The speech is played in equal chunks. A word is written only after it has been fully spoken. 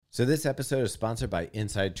So this episode is sponsored by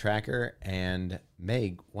Inside Tracker. And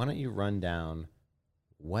Meg, why don't you run down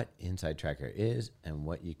what Inside Tracker is and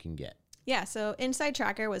what you can get? Yeah, so Inside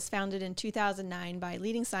Tracker was founded in 2009 by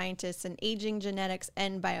leading scientists in aging, genetics,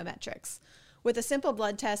 and biometrics. With a simple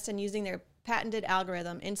blood test and using their patented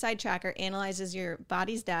algorithm, Inside Tracker analyzes your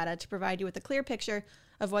body's data to provide you with a clear picture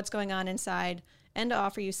of what's going on inside and to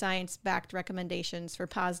offer you science-backed recommendations for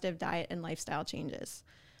positive diet and lifestyle changes.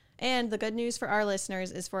 And the good news for our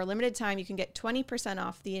listeners is for a limited time, you can get 20%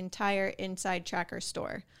 off the entire Inside Tracker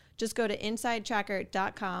store. Just go to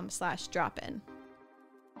insidetracker.com/dropin.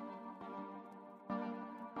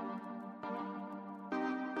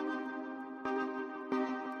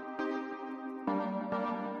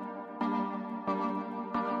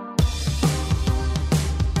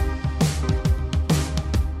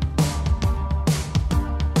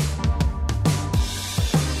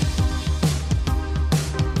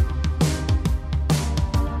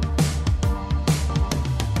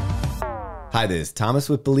 Hi, this is Thomas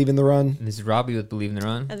with Believe in the Run. And this is Robbie with Believe in the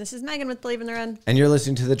Run. And this is Megan with Believe in the Run. And you're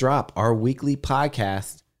listening to The Drop, our weekly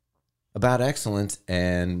podcast about excellence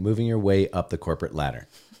and moving your way up the corporate ladder.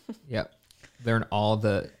 Yep. Learn all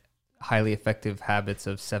the highly effective habits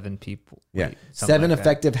of 7 people. Yeah. Wait, 7 like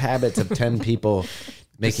effective habits of 10 people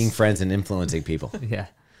making friends and influencing people. Yeah.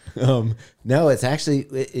 No, it's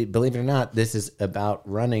actually, believe it or not, this is about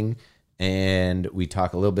running. And we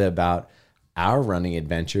talk a little bit about our running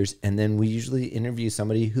adventures, and then we usually interview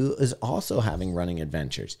somebody who is also having running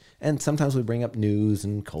adventures. And sometimes we bring up news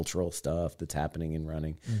and cultural stuff that's happening in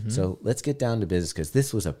running. So let's get down to business, because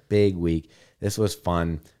this was a big week. This was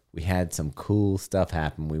fun. We had some cool stuff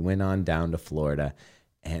happen. We went on down to Florida,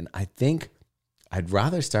 and I think I'd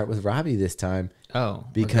rather start with Robbie this time. Oh,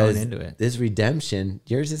 because we're going into it. This redemption,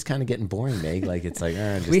 yours is kind of getting boring, Meg. Like, it's like,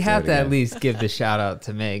 just we do have it to again. at least give the shout out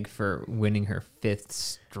to Meg for winning her 5th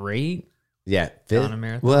straight. Yeah, Donna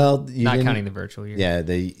Marathon. Well, not counting the virtual year. Yeah,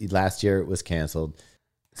 the last year it was canceled.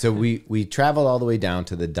 So we traveled all the way down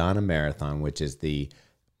to the Donna Marathon, which is the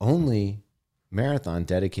only marathon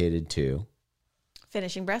dedicated to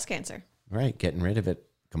Finishing breast cancer. getting rid of it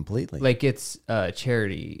completely. Like it's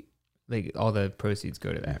charity. Like all the proceeds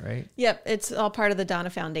go to that, right? Yep, it's all part of the Donna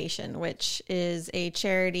Foundation, which is a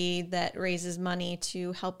charity that raises money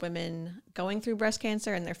to help women going through breast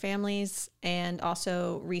cancer and their families, and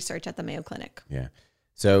also research at the Mayo Clinic. Yeah.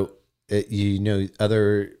 So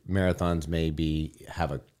other marathons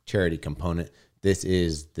have a charity component. This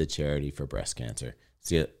is the charity for breast cancer. It's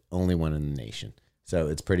the only one in the nation. So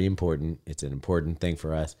it's pretty important. It's an important thing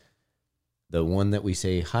for us. The one that we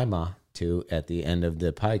say hi ma to at the end of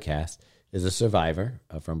the podcast is a survivor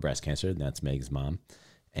from breast cancer, and that's Meg's mom.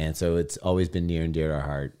 And so it's always been near and dear to our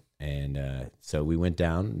heart. And so we went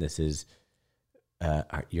down. This is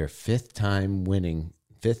your 5th time winning,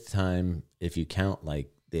 5th time if you count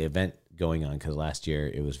like the event going on, because last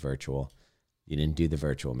year it was virtual. You didn't do the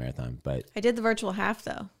virtual marathon, but I did the virtual half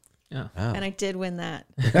though. Yeah. Oh. And I did win that.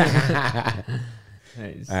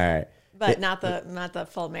 Nice. All right. But not the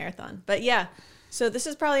full marathon. But yeah. So this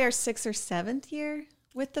is probably our 6th or 7th year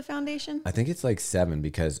with the foundation. I think it's like 7,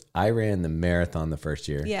 because I ran the marathon the first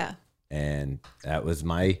year. Yeah. And that was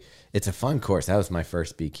it's a fun course. That was my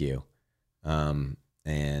first BQ.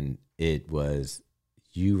 And it was,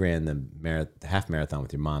 you ran the half marathon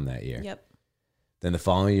with your mom that year. Yep. Then the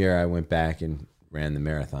following year I went back and ran the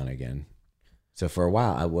marathon again. So for a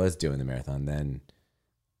while I was doing the marathon. Then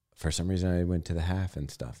for some reason I went to the half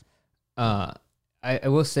and stuff. I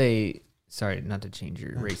will say, sorry, not to change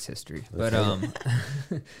your race history, but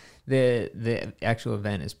the actual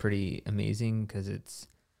event is pretty amazing, because it's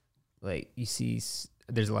like you see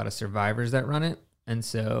there's a lot of survivors that run it, and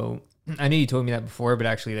so I knew you told me that before, but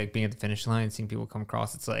actually like being at the finish line, seeing people come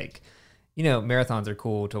across, it's like, marathons are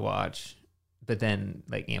cool to watch, but then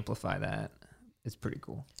like amplify that, it's pretty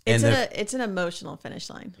cool. It's an emotional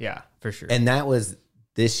finish line. Yeah, for sure. And that was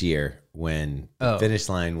this year when the finish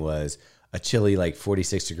line was a chilly like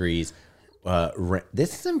 46 degrees.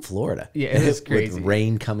 This is in Florida. Yeah, it's crazy. With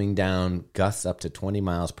rain coming down, gusts up to 20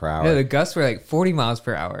 miles per hour. No, the gusts were like 40 miles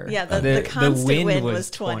per hour. Yeah, the constant wind was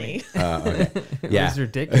 20. Okay. It Yeah. was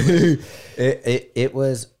ridiculous. It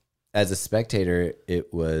was, as a spectator,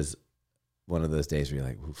 it was one of those days where you're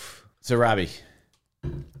like, oof. So Robbie,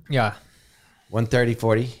 Yeah.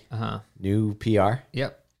 1:30:40, new PR.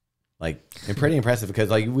 Yep. Like, and pretty impressive, because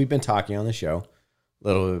like we've been talking on the show a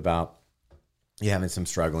little bit about you having some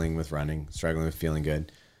struggling with running, struggling with feeling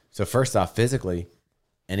good. So first off, physically,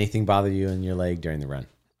 anything bother you in your leg during the run?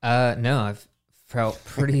 No, I've felt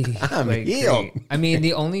pretty I'm like, healed. great. I mean,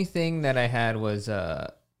 the only thing that I had was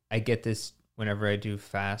I get this whenever I do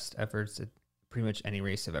fast efforts, pretty much any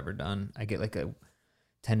race I've ever done. I get like a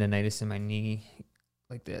tendonitis in my knee,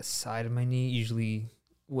 like the side of my knee, usually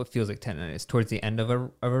what feels like tendonitis towards the end of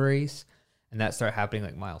a race. And that started happening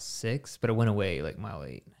like mile 6, but it went away like mile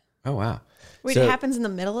 8. Oh, wow. Wait, So- it happens in the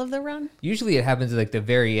middle of the run? Usually it happens at like the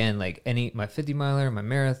very end, like my 50 miler, my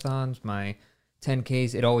marathons, my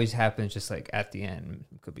 10Ks. It always happens just like at the end.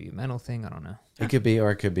 It could be a mental thing. I don't know. It could be,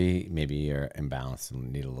 or it could be maybe you're imbalanced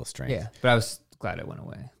and need a little strength. Yeah, but I was glad it went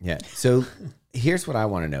away. Yeah. So here's what I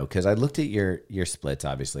want to know, because I looked at your splits,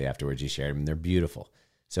 obviously, afterwards. You shared them. They're beautiful.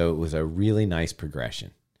 So it was a really nice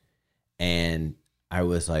progression. And I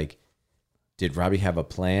was like, did Robbie have a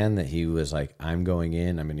plan that he was like, I'm going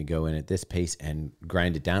to go in at this pace and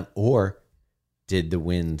grind it down? Or did the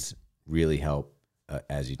wins really help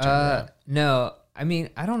as you turned around? No, I mean,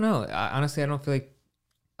 I don't know. Honestly, I don't feel like,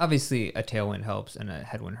 obviously a tailwind helps and a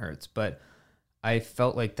headwind hurts, but I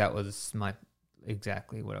felt like that was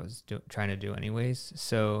exactly what I was trying to do anyways.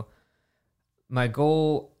 So my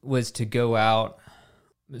goal was to go out.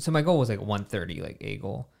 So my goal was like 130, like a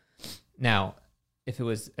goal. Now, if it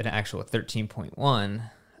was an actual 13.1,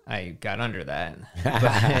 I got under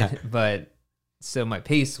that. But so my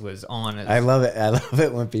pace was on. I love it. I love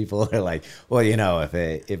it when people are like, well, if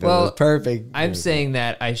it was perfect. I'm saying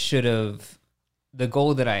that I should have, the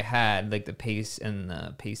goal that I had, like the pace and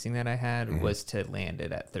the pacing that I had was to land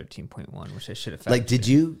it at 13.1, which I should have. Like, did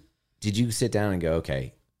you sit down and go,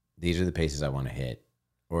 okay, these are the paces I want to hit?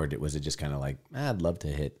 Or was it just kind of like, I'd love to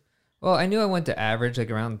hit? Well, I knew I went to average like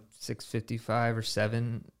around 6:55 or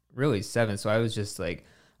 7, really 7. So I was just like,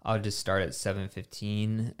 I'll just start at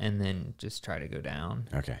 7:15 and then just try to go down.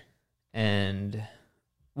 Okay. And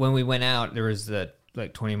when we went out, there was the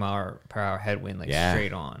like 20-mile-per-hour headwind, like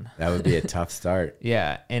straight on. That would be a tough start.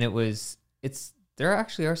 Yeah. And there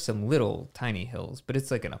actually are some little tiny hills, but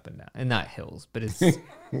it's like an up and down, and not hills, but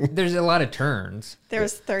there's a lot of turns. There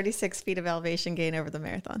was 36 feet of elevation gain over the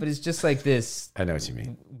marathon. But it's just like this. I know what you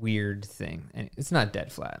mean. Weird thing. And it's not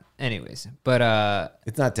dead flat. Anyways, but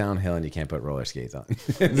it's not downhill and you can't put roller skates on.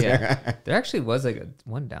 Yeah. There actually was like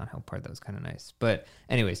one downhill part that was kind of nice. But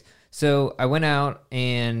anyways, so I went out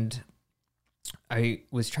and I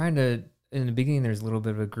was trying to, in the beginning, there's a little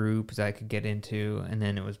bit of a group that I could get into, and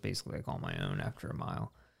then it was basically like on my own after a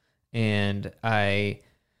mile. And I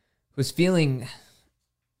was feeling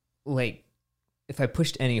like if I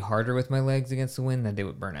pushed any harder with my legs against the wind, then they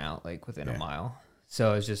would burn out like within a mile.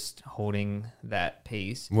 So I was just holding that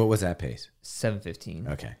pace. What was that pace? 7:15.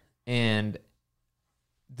 Okay. And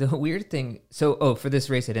the weird thing, for this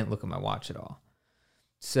race, I didn't look at my watch at all.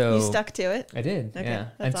 So you stuck to it? I did. Okay, Yeah.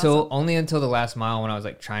 that's Only until the last mile when I was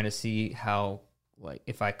like trying to see how, like,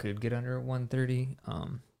 if I could get under 130.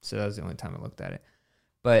 So that was the only time I looked at it.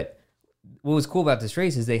 But what was cool about this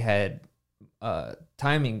race is they had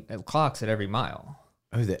timing clocks at every mile.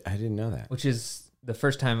 Oh, I didn't know that. Which is the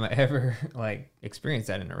first time I ever like experienced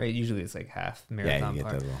that in a race. Usually it's like half marathon, you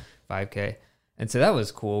get part, the 5K. And so that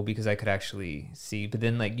was cool because I could actually see. But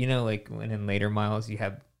then like when in later miles you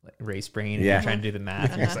have like race brain and you're trying to do the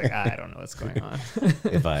math and it's like, I don't know what's going on.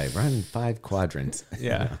 If I run 5 quadrants.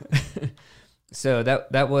 Yeah. So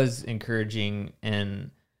that was encouraging, and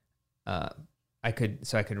I could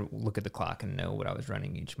look at the clock and know what I was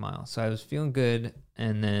running each mile. So I was feeling good,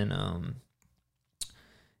 and then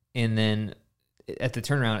at the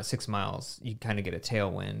turnaround at 6 miles, you kind of get a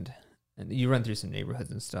tailwind, and you run through some neighborhoods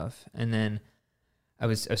and stuff, and then I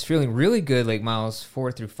was feeling really good, like miles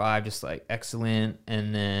 4 through 5, just like excellent.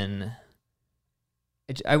 And then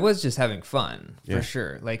I was just having fun for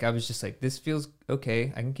sure. Like I was just like, this feels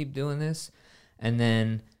okay. I can keep doing this. And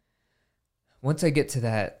then once I get to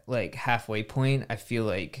that like halfway point, I feel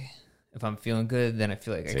like if I'm feeling good, then I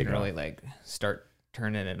feel like I can really like start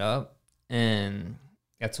turning it up. And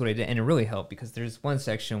that's what I did. And it really helped because there's one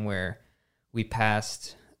section where you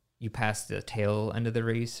passed the tail end of the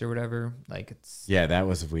race or whatever. Like it's that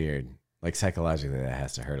was weird. Like psychologically, that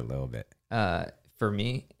has to hurt a little bit. For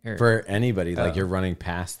me or for anybody, like you're running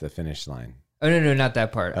past the finish line. Oh no, not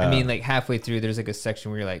that part. I mean, like halfway through, there's like a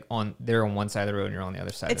section where you're like they're on one side of the road and you're on the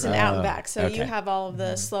other side. It's of the an road. out and back, so okay. you have all of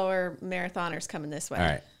the slower marathoners coming this way. All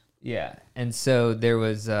right. Yeah, and so there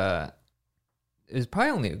was it was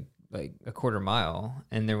probably only like a quarter mile,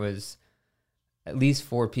 and there was at least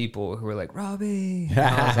 4 people who were like, Robbie. And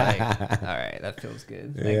I was like, all right, that feels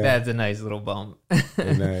good. Like that's a nice little bump.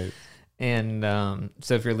 Nice. And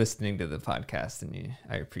so if you're listening to the podcast, and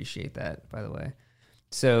I appreciate that, by the way.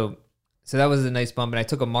 So that was a nice bump. And I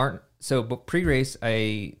took a Martin. So pre-race,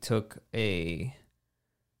 I took a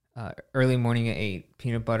early morning at 8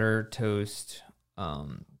 peanut butter toast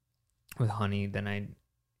with honey. Then I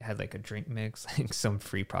had like a drink mix, like some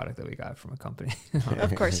free product that we got from a company.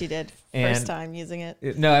 Of course you did. First time using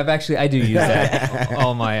it. No, I do use that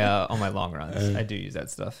all my long runs. I do use that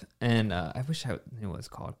stuff, and I wish I knew what it's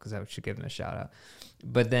called because I should give them a shout out.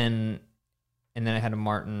 But then I had a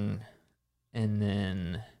Martin, and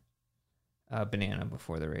then a banana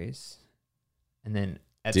before the race, and then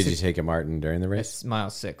did you take a Martin during the race? Mile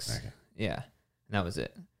 6, okay. Yeah, and that was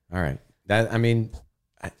it. All right, that I mean,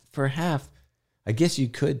 for half. I guess you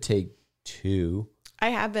could take 2. I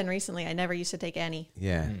have been recently. I never used to take any.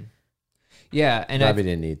 Yeah. Yeah. And Probably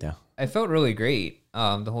didn't need though. I felt really great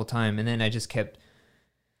the whole time. And then I just kept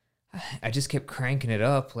cranking it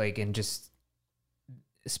up, like, and just,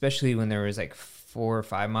 especially when there was like 4 or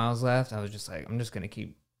 5 miles left, I was just like, I'm just going to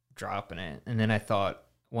keep dropping it. And then I thought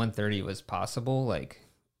 130 was possible. Like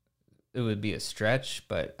it would be a stretch,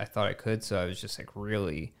 but I thought I could. So I was just like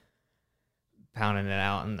really pounding it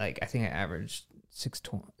out. And like, I think I averaged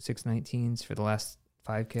 6:19s for the last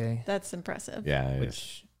 5K. That's impressive. Yeah,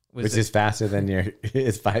 which is faster than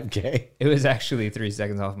his 5K. It was actually 3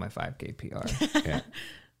 seconds off my 5K PR. Yeah,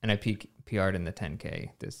 and I PR'd in the 10K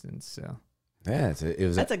distance. So yeah, that's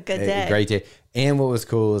a good day. Great day. And what was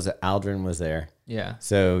cool is that Aldrin was there. Yeah.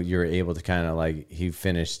 So you were able to kind of like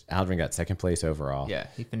Aldrin got second place overall. Yeah,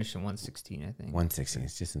 he finished in 116, I think. 116.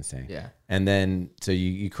 It's just insane. Yeah. And then so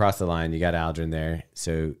you crossed the line. You got Aldrin there.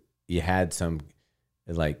 So you had some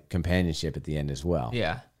like companionship at the end as well.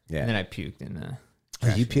 Yeah. Yeah. And then I puked in the.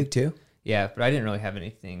 Oh, you puked too? Yeah, but I didn't really have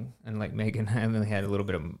anything. And like Megan, I only had a little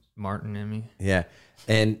bit of Martin in me. Yeah.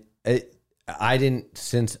 And I didn't,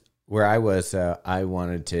 since where I was, I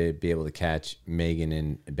wanted to be able to catch Megan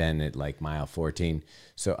and Ben at like mile 14.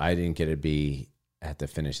 So I didn't get to be at the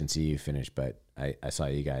finish and see you finish, but I saw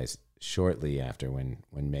you guys shortly after when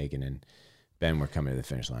Megan and Ben were coming to the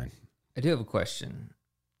finish line. I do have a question.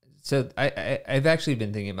 So I've actually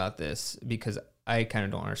been thinking about this because I kind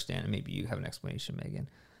of don't understand, and maybe you have an explanation, Megan.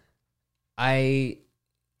 I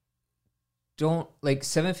don't, like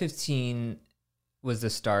 7:15 was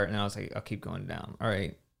the start, and I was like, I'll keep going down. All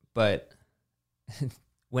right. But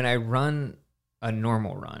when I run a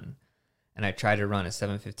normal run and I try to run a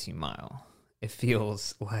 7:15 mile, it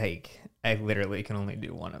feels like I literally can only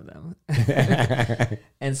do one of them.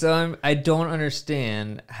 And so I don't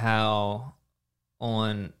understand how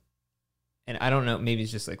and I don't know, maybe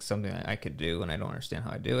it's just like something that I could do and I don't understand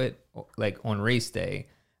how I do it. Like on race day,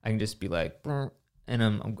 I can just be like, and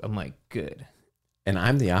I'm like, good. And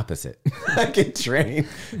I'm the opposite. I can train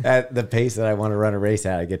at the pace that I want to run a race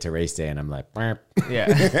at. I get to race day and I'm like, burp.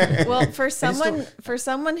 Yeah. Well, for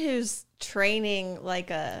someone who's training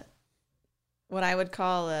like what I would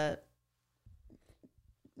call a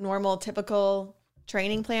normal, typical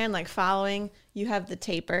training plan, like following, you have the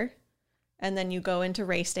taper, and then you go into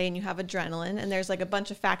race day and you have adrenaline, and there's like a bunch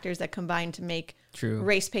of factors that combine to make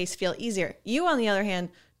race pace feel easier. You, on the other hand,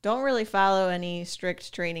 don't really follow any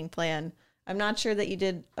strict training plan. I'm not sure that you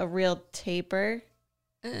did a real taper.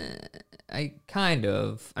 I kind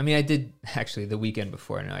of. I mean, I did actually the weekend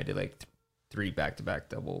before. I did like 3 back-to-back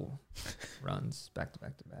double runs,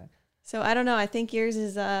 back-to-back-to-back. So I don't know. I think yours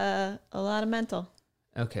is a lot of mental.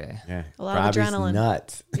 Okay. Yeah. A lot Robbie's of adrenaline.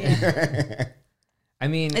 Nuts. Yeah. I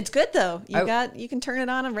mean, it's good though. You can turn it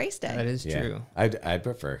on race day. That is true. I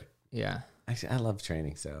prefer. Yeah. Actually, I love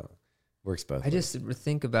training, so works both I ways. just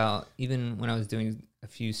think about even when I was doing a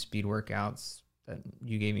few speed workouts that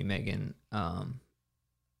you gave me, Megan.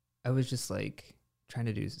 I was just like trying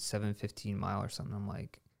to do 7:15 mile or something. I'm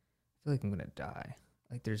like, I feel like I'm gonna die.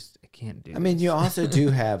 Like I can't do. I mean, this. you also do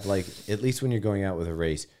have like, at least when you're going out with a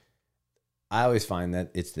race, I always find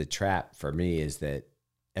that it's the trap for me is that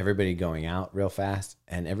everybody going out real fast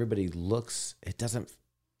and everybody looks, it doesn't,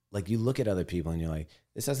 like you look at other people and you're like,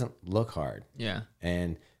 this doesn't look hard. Yeah.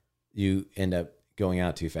 And you end up going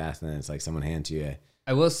out too fast and then it's like someone hands you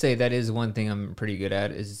I will say that is one thing I'm pretty good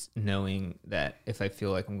at is knowing that if I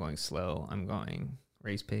feel like I'm going slow, I'm going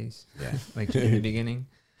race pace. Yeah. Like in the beginning.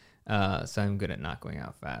 So I'm good at not going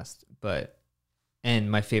out fast. And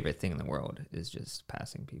my favorite thing in the world is just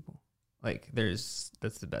passing people. Like that's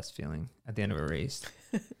the best feeling at the end of a race.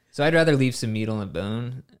 So I'd rather leave some meat on the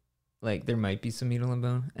bone. Like there might be some meat on the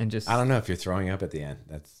bone and just. I don't know if you're throwing up at the end.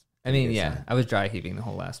 I mean, yeah, I was dry heaving the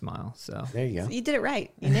whole last mile. So there you go. You did it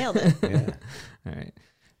right. You nailed it. Yeah. All right.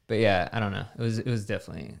 But yeah, I don't know. It was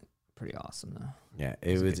definitely pretty awesome though. Yeah,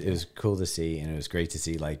 it was cool to see, and it was great to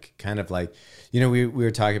see, like, kind of like, we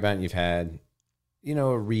were talking about, and you've had,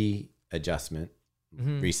 a readjustment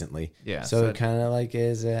recently. Yeah. So it kind of like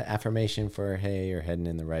is an affirmation for, hey, you're heading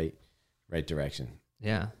in the right direction.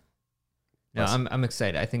 Yeah. No, I'm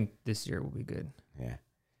excited. I think this year will be good. Yeah.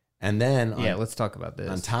 And then let's talk about this.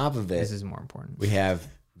 On top of it, this is more important. We have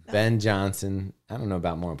Ben Johnson. I don't know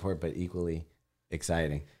about more important, but equally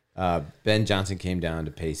exciting. Ben Johnson came down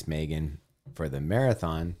to pace Megan for the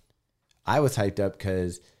marathon. I was hyped up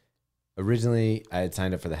because originally I had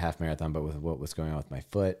signed up for the half marathon, but with what was going on with my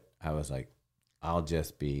foot, I was like, I'll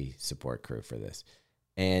just be support crew for this.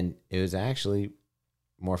 And it was actually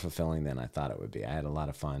more fulfilling than I thought it would be. I had a lot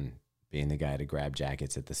of fun being the guy to grab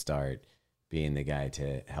jackets at the start, being the guy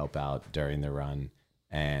to help out during the run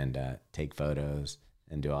and take photos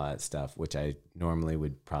and do all that stuff, which I normally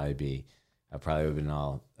would probably be. I probably would have been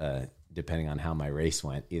all, depending on how my race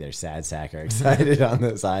went, either sad sack or excited on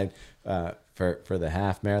the side for the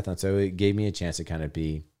half marathon. So it gave me a chance to kind of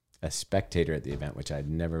be a spectator at the event, which I'd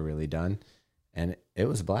never really done. And it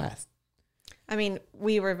was a blast. I mean,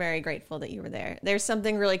 we were very grateful that you were there. There's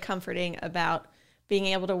something really comforting about being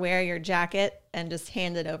able to wear your jacket and just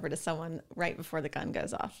hand it over to someone right before the gun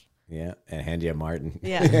goes off. Yeah, and hand you a Martin.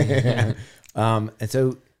 Yeah. And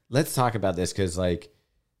so let's talk about this because, like,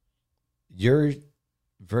 your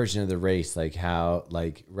version of the race, like how,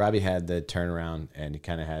 like, Robbie had the turnaround and he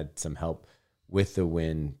kind of had some help with the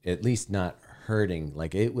wind, at least not hurting.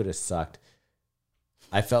 Like, it would have sucked.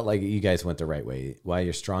 I felt like you guys went the right way. While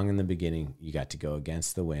you're strong in the beginning, you got to go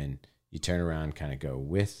against the wind. You turn around, kind of go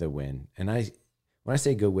with the wind. And when I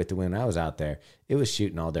say go with the wind, I was out there. It was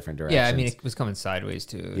shooting all different directions. Yeah, I mean, it was coming sideways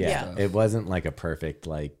too. Yeah, it wasn't like a perfect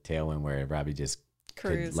like tailwind where Robbie just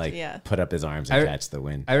Cruised, could like put up his arms and catch the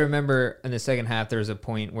wind. I remember in the second half, there was a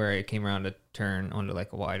point where it came around to turn onto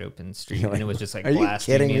like a wide open street, and it was just like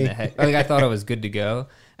blasting me in the head. Like I thought I was good to go,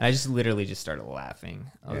 and I just literally just started laughing.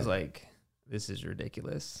 I was like, "This is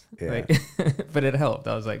ridiculous." Yeah. Like, but it helped.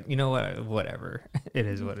 I was like, you know what? Whatever. It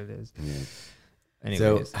is what it is. Yeah.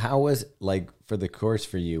 Anyways. So how was, like, for the course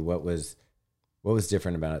for you, what was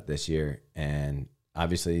different about it this year? And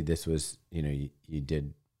obviously this was, you know, you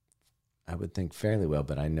did, I would think, fairly well,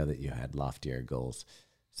 but I know that you had loftier goals.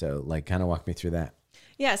 So, like, kind of walk me through that.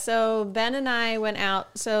 Yeah, so Ben and I went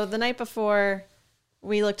out. So the night before,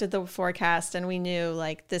 we looked at the forecast and we knew,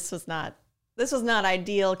 like, this was not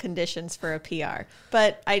ideal conditions for a PR.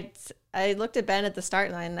 But I looked at Ben at the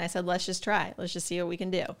start line and I said, let's just try. Let's just see what we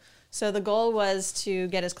can do. So the goal was to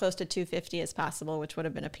get as close to 250 as possible, which would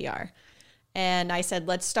have been a PR. And I said,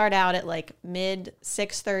 let's start out at like mid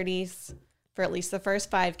 630s for at least the first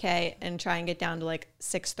 5K and try and get down to like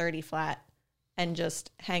 630 flat and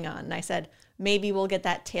just hang on. And I said, maybe we'll get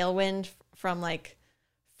that tailwind from like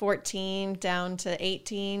 14 down to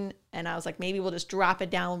 18. And I was like, maybe we'll just drop it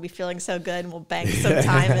down. We'll be feeling so good and we'll bank some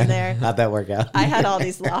time in there. How'd that work out? I had all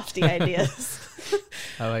these lofty ideas.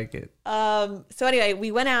 I like it. So anyway,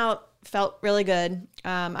 we went out, felt really good.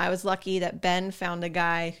 I was lucky that Ben found a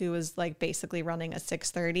guy who was like basically running a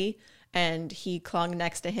 630 and he clung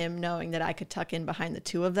next to him knowing that I could tuck in behind the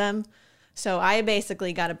two of them. So I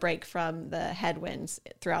basically got a break from the headwinds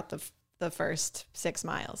throughout the first 6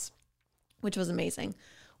 miles, which was amazing.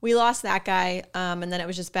 We lost that guy, and then it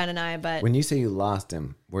was just Ben and I. But when you say you lost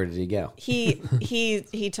him, where did he go?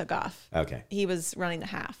 He took off. Okay. He was running the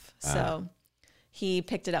half, so he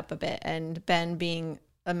picked it up a bit. And Ben, being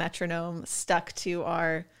a metronome, stuck to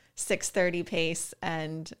our 6:30 pace,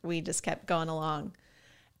 and we just kept going along.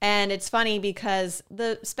 And it's funny because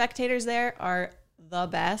the spectators there are the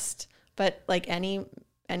best, but like any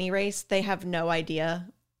race, they have no idea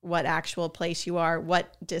what actual place you are,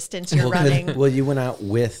 what distance you're running. Well, you went out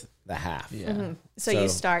with the half. Yeah. Mm-hmm. So you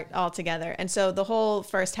start all together. And so the whole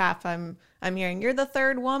first half, I'm hearing, you're the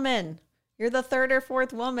third woman. You're the third or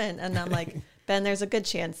fourth woman. And I'm like, Ben, there's a good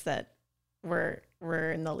chance that we're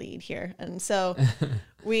in the lead here. And so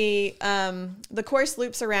we, the course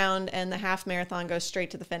loops around and the half marathon goes straight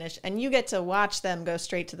to the finish. And you get to watch them go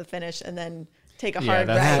straight to the finish and then take a hard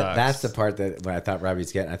right. That's the part that I thought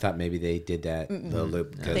Robbie's getting. I thought maybe they did that the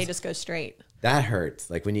loop. They just go straight. That hurts.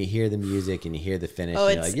 Like when you hear the music and you hear the finish,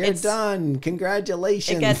 and you're like, "You're done!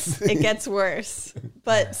 Congratulations!" It gets worse.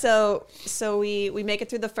 But so we make it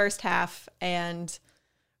through the first half and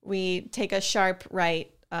we take a sharp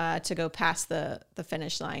right to go past the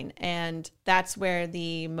finish line, and that's where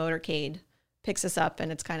the motorcade picks us up,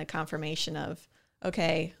 and it's kind of confirmation of,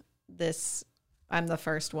 okay, I'm the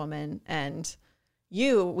first woman, and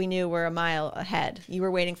we knew were a mile ahead. You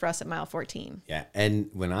were waiting for us at mile 14. Yeah. And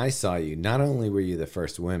when I saw you, not only were you the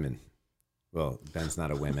first woman, well, Ben's not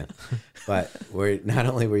a woman, but not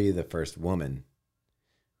only were you the first woman,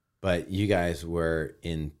 but you guys were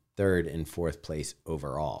in third and fourth place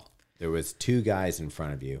overall. There was 2 guys in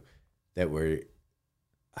front of you that were,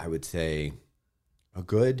 I would say, a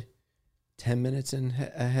good 10 minutes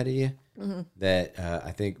ahead of you. Mm-hmm. That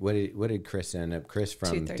I think what did Chris end up? Chris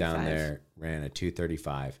from down 2:35. there ran a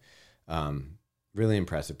 2:35. Really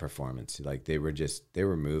impressive performance. Like they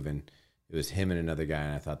were moving. It was him and another guy,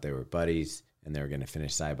 and I thought they were buddies and they were going to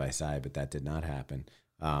finish side by side, but that did not happen.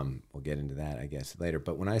 We'll get into that, I guess, later.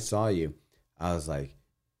 But when I saw you, I was like,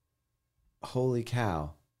 holy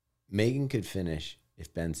cow, Megan could finish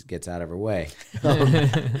if Ben gets out of her way.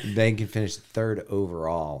 Ben can finish third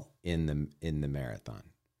overall in the marathon.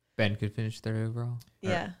 Ben could finish third overall?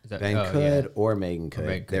 Yeah. Ben could, or Megan could.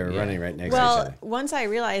 Megan could, they were running right next to each Well, other. once I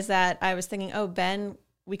realized that, I was thinking, oh, Ben,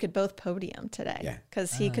 we could both podium today. Yeah.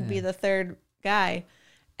 Because he could be the third guy.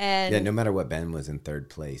 And Yeah, no matter what, Ben was in third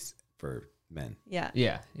place for men. yeah.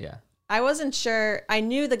 Yeah. I wasn't sure. I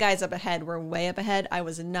knew the guys up ahead were way up ahead. I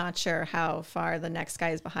was not sure how far the next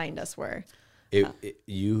guys behind us were.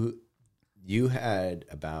 You had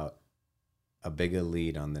about a bigger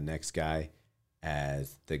lead on the next guy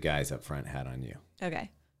as the guys up front had on you. Okay.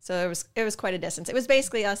 So it was quite a distance. It was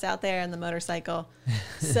basically us out there on the motorcycle.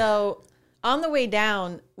 So on the way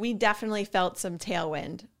down, we definitely felt some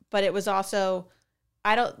tailwind, but it was also,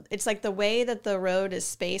 it's like the way that the road is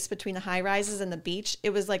spaced between the high rises and the beach. It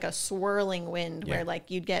was like a swirling wind where like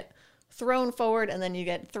you'd get thrown forward and then you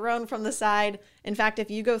get thrown from the side. In fact, if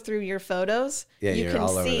you go through your photos, you can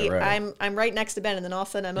see I'm right next to Ben, and then all of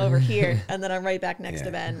a sudden I'm over here, and then I'm right back next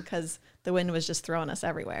to Ben because the wind was just throwing us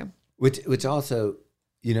everywhere. Which also,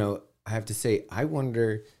 I have to say, I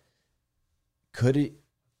wonder, could it,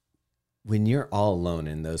 when you're all alone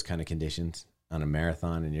in those kind of conditions on a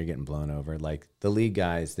marathon and you're getting blown over, like the lead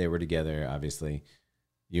guys, they were together, obviously.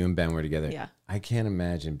 You and Ben were together. Yeah. I can't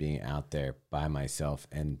imagine being out there by myself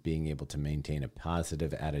and being able to maintain a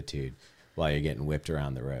positive attitude while you're getting whipped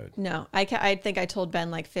around the road. No, I think I told Ben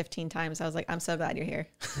like 15 times. I was like, I'm so glad you're here.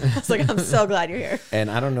 I was like, I'm so glad you're here. And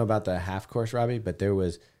I don't know about the half course, Robbie, but there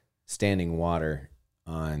was standing water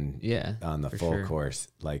on the full course.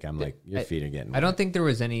 Like, I'm like, your feet are getting wet. I don't think there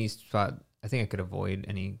was any spot. I think I could avoid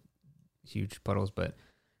any huge puddles, but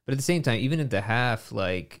at the same time, even at the half,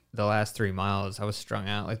 like the last 3 miles, I was strung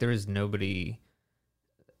out. Like there was nobody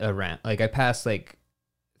around. Like I passed like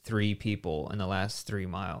 3 people in the last 3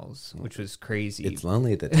 miles, which was crazy. It's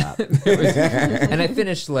lonely at the top. And I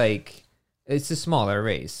finished like, it's a smaller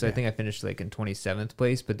race. So I think I finished like in 27th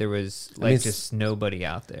place, but there was like just nobody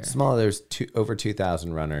out there. Small, there's over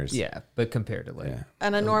 2,000 runners. Yeah, but compared to like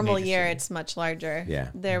on a normal year, it's much larger. Yeah.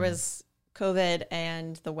 There was COVID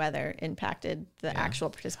and the weather impacted the actual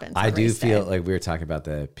participants. I do feel like we were talking about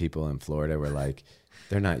the people in Florida were like,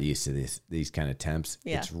 they're not used to these kind of temps.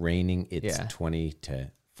 Yeah. It's raining. It's 20 to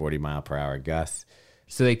 40 mile per hour gusts.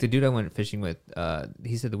 So like the dude I went fishing with,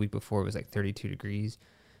 he said the week before it was like 32 degrees,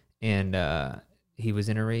 and he was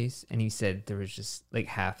in a race, and he said there was just like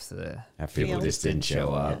half people just didn't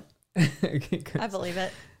show up. I believe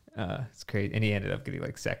it. It's crazy, and he ended up getting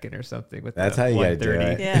like second or something with that's how you gotta do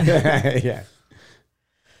it. Yeah.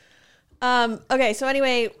 Okay, so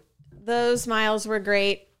anyway, those miles were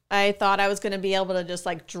great. I thought I was going to be able to just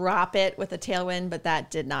like drop it with a tailwind, but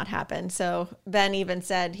that did not happen. So Ben even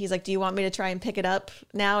said, he's like, do you want me to try and pick it up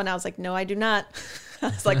now? And I was like, no, I do not. I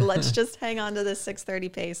was like, let's just hang on to this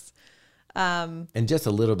 6:30 pace. And just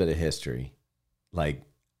a little bit of history. Like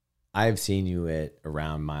I've seen you at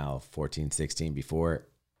around mile 14, 16 before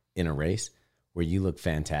in a race where you look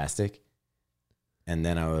fantastic. And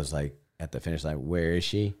then I was like at the finish line, where is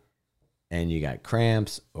she? And you got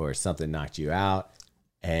cramps or something knocked you out.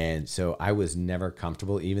 And so I was never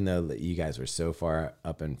comfortable, even though you guys were so far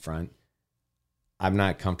up in front. I'm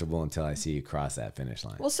not comfortable until I see you cross that finish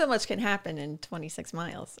line. Well, so much can happen in 26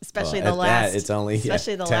 miles, especially the last. It's only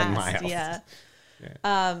especially the 10 last. miles.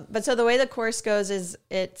 Yeah. But so the way the course goes is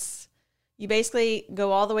you basically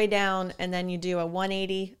go all the way down and then you do a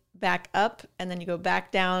 180 back up and then you go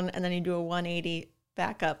back down and then you do a 180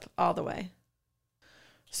 back up all the way.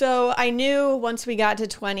 So I knew once we got to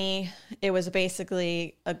 20, it was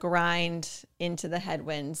basically a grind into the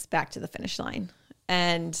headwinds back to the finish line.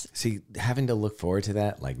 And see, having to look forward to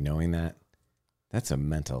that, like knowing that's a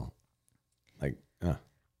mental,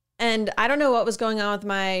 And I don't know what was going on with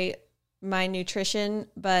my nutrition,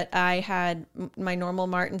 but I had my normal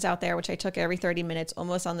Martins out there, which I took every 30 minutes,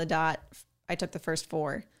 almost on the dot. I took the first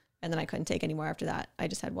 4, and then I couldn't take any more after that. I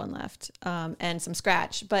just had 1 left, and some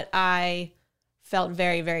Scratch. But I felt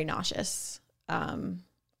very, very nauseous.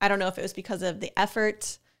 I don't know if it was because of the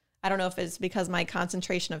effort. I don't know if it's because my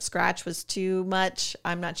concentration of Scratch was too much.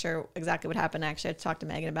 I'm not sure exactly what happened. Actually, I had to talk to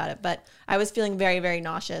Megan about it, but I was feeling very, very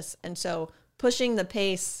nauseous. And so pushing the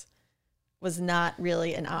pace was not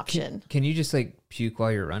really an option. Can you just like puke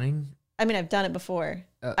while you're running? I mean, I've done it before.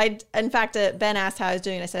 In fact, Ben asked how I was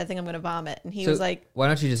doing. And I said, I think I'm going to vomit. And he was like, why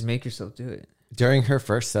don't you just make yourself do it? During her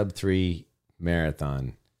first sub 3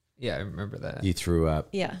 marathon. Yeah, I remember that. You threw up.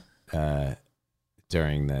 Yeah.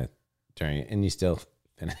 During and you still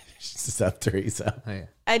finished sub 3. So Oh, yeah.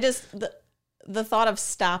 I just, the thought of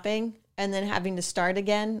stopping and then having to start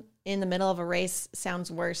again in the middle of a race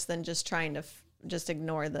sounds worse than just trying to just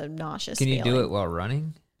ignore the nauseous Can you feeling. do it while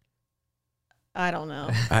running? I don't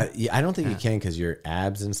know. I don't think you can, because your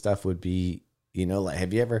abs and stuff would be, like,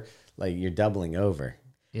 have you ever, like, you're doubling over.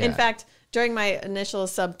 Yeah. In fact, during my initial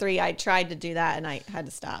sub 3, I tried to do that and I had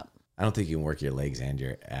to stop. I don't think you can work your legs and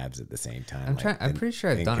your abs at the same time. I'm pretty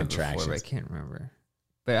sure I've done it before, but I contractions. can't remember.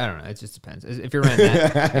 But I don't know. It just depends. If you're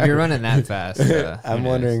running that fast, I'm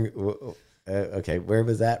wondering. Okay, where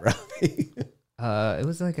was that, Robbie? It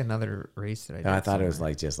was like another race that I did. I thought somewhere. it was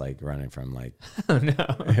like just like running from like Oh no,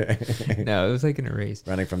 no, it was like in a race.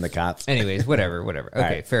 running from the cops. Anyways, whatever. Okay,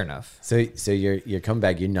 right. fair enough. So you're coming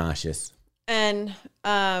back. You're nauseous. And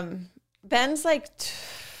Ben's like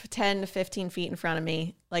 10 to 15 feet in front of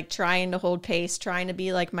me, like trying to hold pace, trying to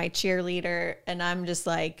be like my cheerleader. And I'm just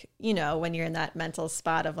like, when you're in that mental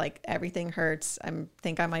spot of like everything hurts,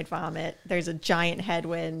 think I might vomit. There's a giant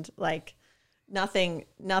headwind, like nothing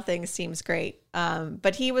seems great.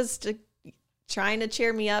 But he was trying to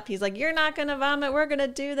cheer me up. He's like, you're not going to vomit. We're going to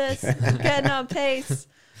do this. Getting on pace.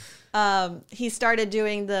 He started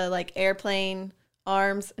doing the like airplane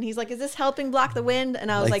arms, and he's like, is this helping block the wind?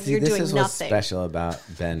 And I was like, see, you're this doing is nothing. What's special about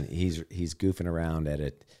Ben. He's goofing around at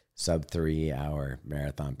a sub 3 hour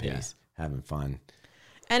marathon pace, having fun.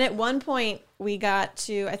 And at one point we got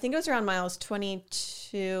to, I think it was around miles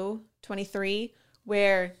 22, 23,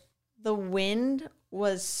 where the wind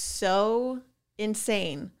was so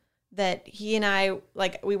insane that he and I,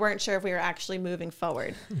 like, we weren't sure if we were actually moving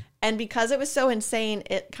forward. And because it was so insane,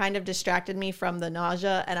 it kind of distracted me from the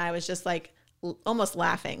nausea. And I was just like almost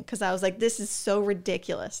laughing, because I was like, this is so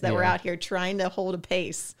ridiculous that we're out here trying to hold a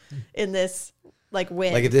pace in this like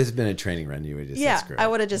wind. Like if this had been a training run, you would just said, screw it. I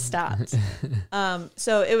would have just stopped.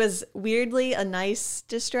 So it was weirdly a nice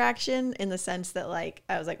distraction in the sense that like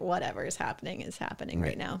I was like, whatever is happening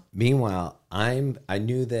right now. Meanwhile, I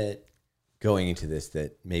knew that going into this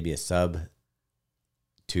that maybe a sub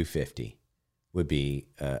 250 would be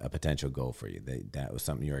a potential goal for you. That was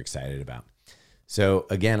something you were excited about. So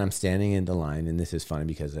again, I'm standing in the line, and this is funny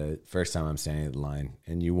because the first time I'm standing in the line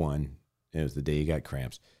and you won, it was the day you got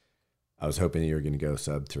cramps. I was hoping that you were going to go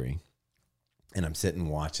sub 3, and I'm sitting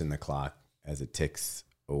watching the clock as it ticks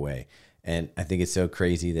away. And I think it's so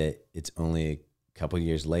crazy that it's only a couple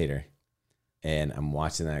years later, and I'm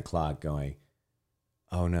watching that clock going,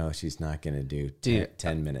 oh no, she's not going to do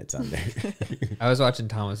 10 minutes under. I was watching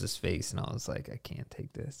Thomas's face, and I was like, I can't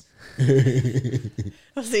take this.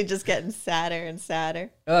 Was he just getting sadder and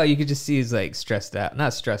sadder? Oh, you could just see he's like stressed out.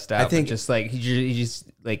 Not stressed out, I think but just like he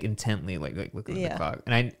just like intently like looking at the clock.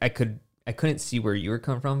 And I couldn't see where you were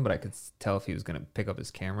coming from, but I could tell if he was gonna pick up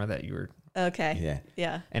his camera that you were. Okay.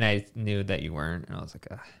 Yeah. And I knew that you weren't, and I was like,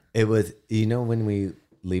 ugh. It was, when we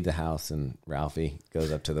leave the house and Ralphie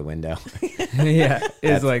goes up to the window. Yeah,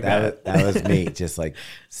 it's like that. That was me, just like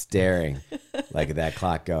staring, like at that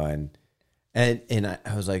clock going, and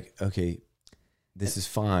I was like, okay, this is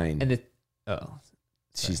fine. And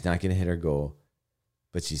she's not going to hit her goal,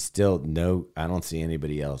 but she's still I don't see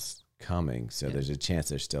anybody else coming, so there's a chance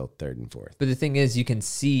they're still third and fourth. But the thing is, you can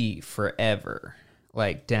see forever,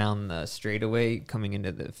 like down the straightaway coming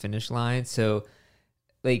into the finish line. So,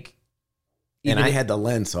 like. And I had the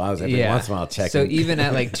lens, so I was every once in a while checking. So even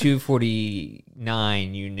at like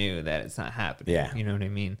 2:49, you knew that it's not happening. Yeah. You know what I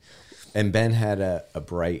mean? And Ben had a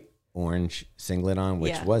bright orange singlet on,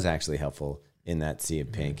 which was actually helpful in that sea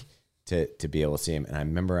of pink to be able to see him. And I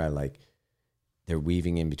remember they're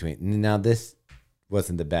weaving in between. Now, this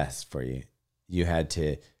wasn't the best for you. You had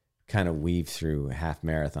to kind of weave through half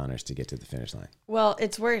marathoners to get to the finish line. Well,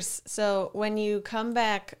 it's worse. So when you come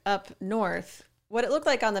back up north, what it looked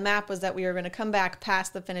like on the map was that we were going to come back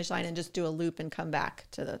past the finish line and just do a loop and come back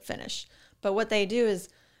to the finish. But what they do is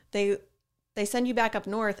they send you back up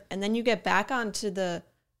north, and then you get back onto the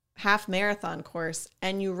half marathon course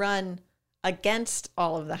and you run against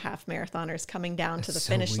all of the half marathoners coming down to the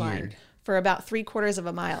finish line for about 3/4 of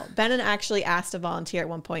a mile. Ben actually asked a volunteer at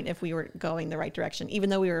one point if we were going the right direction, even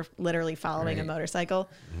though we were literally following a motorcycle.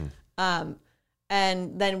 Mm-hmm.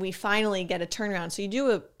 And then we finally get a turnaround. So you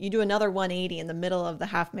do another 180 in the middle of the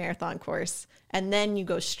half marathon course, and then you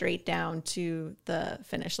go straight down to the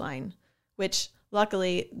finish line, which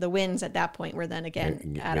luckily the winds at that point were then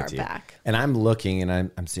again at our back. And I'm looking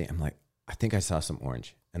and I'm seeing, I'm like, I think I saw some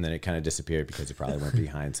orange. And then it kind of disappeared because it probably went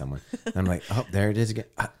behind someone. And I'm like, oh, there it is again.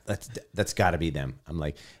 That's got to be them. I'm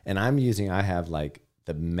like, and I have like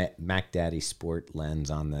the Mac Daddy Sport lens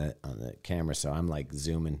on the camera, so I'm like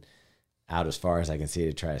zooming out as far as I can see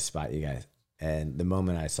to try to spot you guys. And the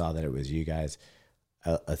moment I saw that it was you guys,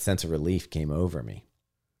 a sense of relief came over me.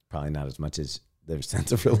 Probably not as much as the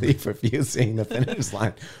sense of relief of you seeing the finish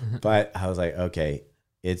line, but I was like, okay,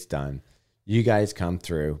 it's done. You guys come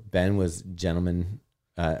through. Ben was gentleman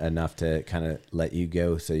enough to kind of let you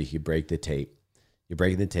go so you could break the tape. You're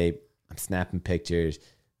breaking the tape. I'm snapping pictures.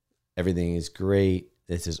 Everything is great.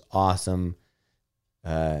 This is awesome.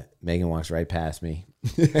 Megan walks right past me.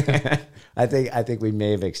 I think we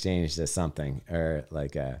may have exchanged something or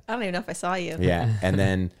like I don't even know if I saw you. Yeah, and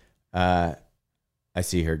then I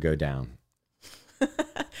see her go down.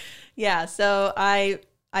 Yeah, so I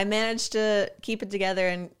managed to keep it together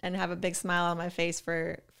and have a big smile on my face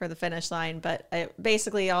for the finish line. But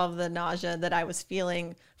basically all of the nausea that I was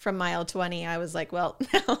feeling from mile 20, I was like, well,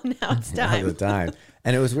 now it's time. Now's the time.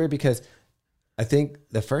 And it was weird because I think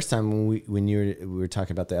the first time we were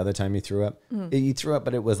talking about the other time you threw up, you threw up,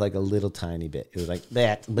 but it was like a little tiny bit. It was like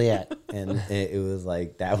that, and it was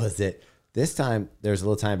like, that was it. This time there was a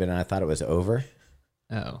little tiny bit and I thought it was over.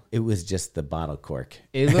 Oh, it was just the bottle cork.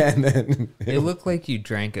 It looked like you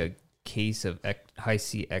drank a case of high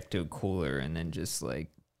C Ecto Cooler and then just like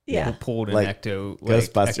pulled an like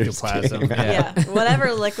Ghostbusters ectoplasm. Yeah,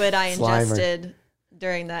 whatever liquid I ingested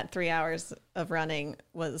during that 3 hours of running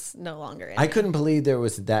was no longer in I me. couldn't believe there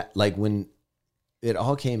was that. Like when it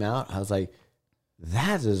all came out, I was like,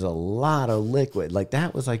 that is a lot of liquid. Like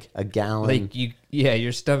that was like a gallon. Like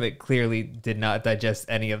your stomach clearly did not digest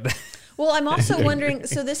any of that. Well, I'm also wondering,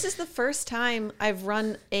 so this is the first time I've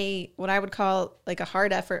run what I would call like a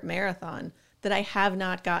hard effort marathon that I have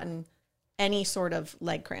not gotten any sort of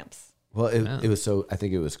leg cramps. Well, it was I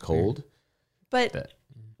think it was cold. But it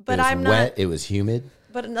was I'm wet, not. it was humid.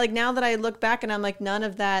 But like now that I look back and I'm like, none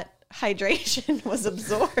of that hydration was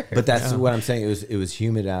absorbed. But that's what I'm saying. It was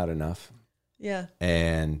humid out enough. Yeah.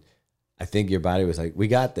 And I think your body was like, we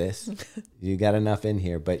got this. You got enough in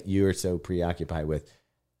here. But you were so preoccupied with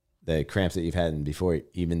the cramps that you've had before,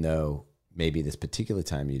 even though maybe this particular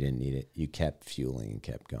time you didn't need it, you kept fueling and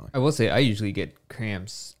kept going. I will say I usually get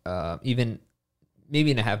cramps, even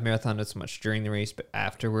maybe in a half marathon, not so much during the race, but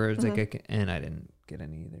afterwards, and I didn't get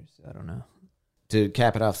any either, so I don't know. To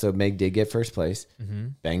cap it off, so Meg did get first place. Mm-hmm.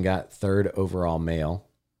 Ben got third overall male.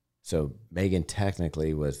 So Megan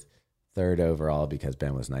technically was third overall because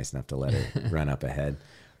Ben was nice enough to let her run up ahead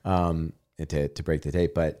to break the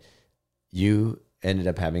tape. But you ended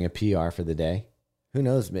up having a PR for the day. Who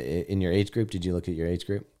knows? In your age group, did you look at your age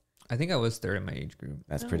group? I think I was third in my age group.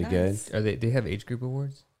 That's pretty nice. good. Are they have age group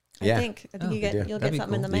awards? Yeah. I think you'll get That'd something be in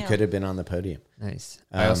cool. the mail. You could have been on the podium. Nice.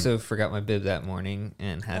 I also forgot my bib that morning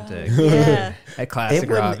and had to Yeah. at classic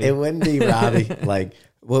Robbie. It wouldn't be Robbie. Like,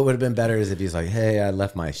 what would have been better is if he's like, hey, I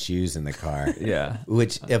left my shoes in the car. Yeah.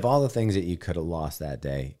 Which, of all the things that you could have lost that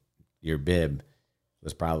day, your bib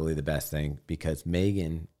was probably the best thing because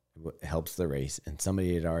Megan helps the race and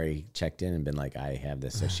somebody had already checked in and been like, I have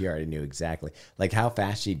this. So she already knew exactly like how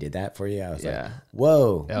fast she did that for you. I was like,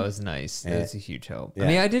 whoa. That was nice. That was a huge help. Yeah. I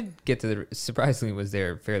mean, I did get to surprisingly was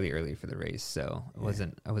there fairly early for the race. So I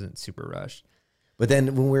wasn't super rushed. But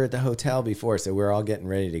then when we were at the hotel before, so we're all getting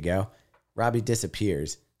ready to go, Robbie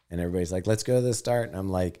disappears and everybody's like, let's go to the start. And I'm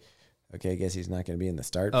like, okay, I guess he's not going to be in the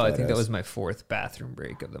start. Oh, I think that was my fourth bathroom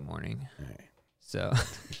break of the morning. All right. So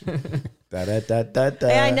Hey,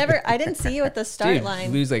 I didn't see you at the start dude,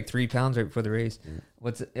 line. lose like 3 pounds right before the race.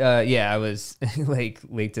 I was like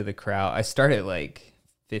late to the crowd. I started like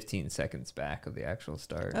 15 seconds back of the actual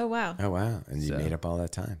start. Oh wow. Oh, wow. And you made up all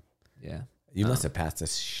that time. Yeah. You must have passed a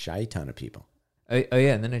shy ton of people. Oh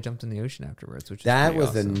yeah, and then I jumped in the ocean afterwards, which That was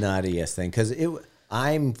awesome. the nuttiest thing because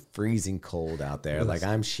I'm freezing cold out there. Like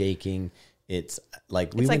I'm shaking. It's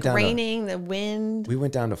like It's like raining, the wind. We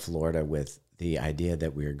went down to Florida with the idea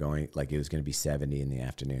that we were going, like it was going to be 70 in the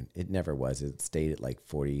afternoon. It never was. It stayed at like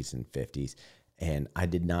 40s and 50s. And I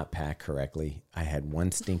did not pack correctly. I had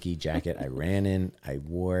one stinky jacket. I ran in. I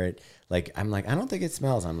wore it. Like, I'm like, I don't think it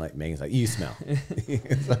smells. I'm like, Megan's like, you smell.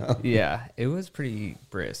 So. Yeah, it was pretty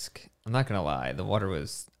brisk. I'm not going to lie. The water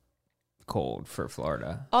was cold for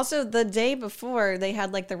Florida. Also, the day before, they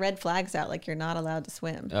had like the red flags out, like you're not allowed to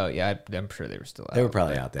swim. Oh, yeah. I'm sure they were still out. They were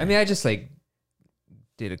probably out there. I mean, I just like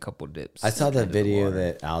did a couple dips. I saw the into video water.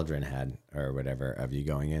 that Aldrin had or whatever of you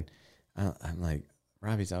going in. I'm like,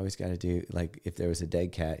 Robbie's always got to do, like, if there was a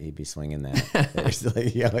dead cat, he'd be swinging that. There's, like,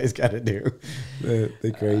 he always got to do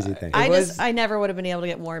the crazy thing. I never would have been able to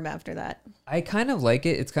get warm after that. I kind of like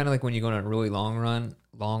it. It's kind of like when you go on a really long run,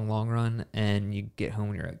 and you get home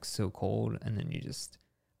and you're like so cold, and then you just.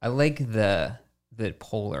 I like the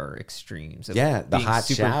polar extremes of the being hot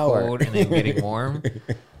super shower cold and then getting warm.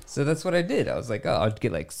 So that's what I did. I was like, oh, I'd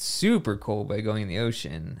get like super cold by going in the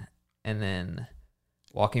ocean, and then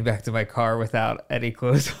walking back to my car without any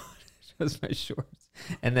clothes on, just my shorts.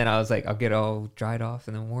 And then I was like, I'll get all dried off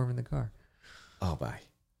and then warm in the car. Oh, bye.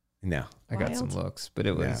 No. I got some looks, but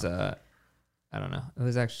it was, I don't know. It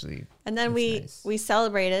was actually. And then we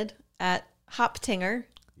celebrated at Hoptinger.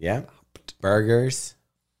 Yeah. Burgers,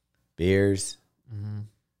 beers,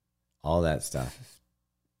 all that stuff.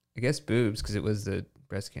 I guess boobs, because it was the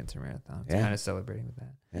breast cancer marathon. It's kind of celebrating with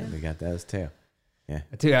that. Yeah, we got those too. Yeah.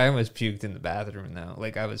 Dude, I almost puked in the bathroom though.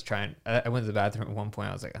 Like I went to the bathroom at one point.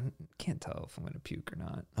 I was like, I can't tell if I'm going to puke or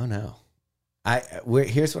not. Oh no.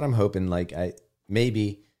 Here's what I'm hoping. Like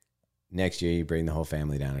maybe next year you bring the whole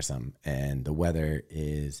family down or something, and the weather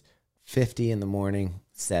is 50 in the morning,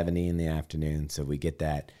 70 in the afternoon. So we get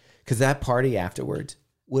that, because that party afterwards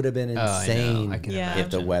would have been insane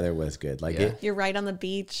if the weather was good. Like you're right on the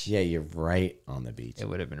beach. Yeah, you're right on the beach. It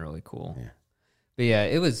would have been really cool. Yeah. But yeah,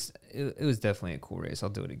 it was definitely a cool race. I'll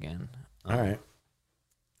do it again. All right.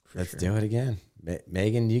 Let's do it again.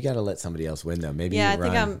 Megan, you got to let somebody else win though. Maybe I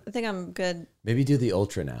think I'm good. Maybe do the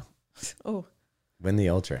ultra now. Oh. Win the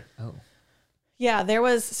ultra. Oh. Yeah, there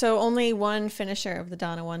was only one finisher of the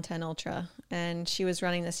Donna 110 Ultra, and she was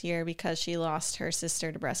running this year because she lost her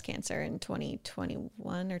sister to breast cancer in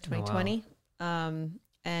 2021 or 2020. Oh, wow.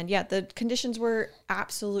 And yeah, the conditions were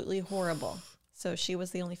absolutely horrible. So she was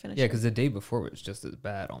the only finisher. Yeah, because the day before it was just as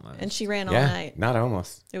bad almost. And she ran all night. Not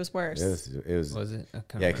almost. It was worse. It was. Was it?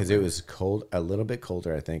 Yeah, because it was cold, a little bit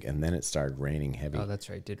colder, I think, and then it started raining heavy. Oh, that's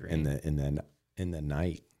right. It did rain in the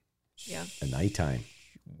night. Yeah. The nighttime.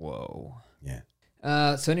 Whoa. Yeah.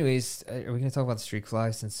 So, anyways, are we going to talk about the Streak Fly?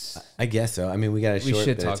 Since I guess so. I mean, we got a short we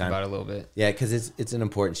should bit of talk time. about it a little bit. Yeah, because it's an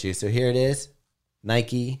important shoe. So here it is.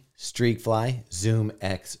 Nike Streak Fly, Zoom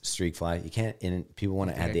X Streak Fly. You can't, people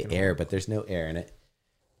want to add the air, but there's no air in it.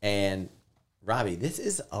 And Robbie, this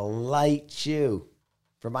is a light shoe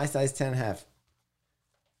for my size 10.5.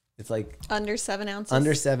 It's like under 7 ounces.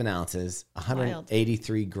 Under 7 ounces,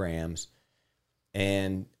 183 grams.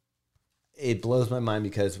 And it blows my mind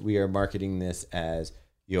because we are marketing this as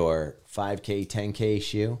your 5K, 10K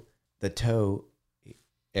shoe. The toe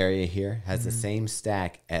area here has the same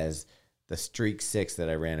stack as the Streak 6 that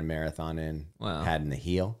I ran a marathon in, had in the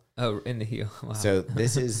heel. Oh, in the heel. Wow. So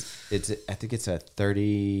this is, I think it's a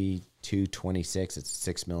 32.26. It's a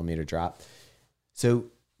 6 millimeter drop. So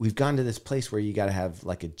we've gone to this place where you got to have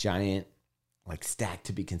like a giant like stack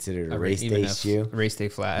to be considered a race day shoe. Race day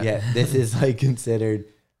flat. Yeah, this is like considered,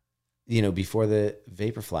 before the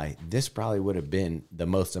Vaporfly, this probably would have been the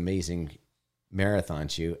most amazing marathon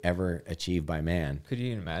shoe ever achieved by man. Could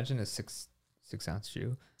you imagine a six ounce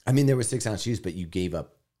shoe? I mean, there were 6 ounce shoes, but you gave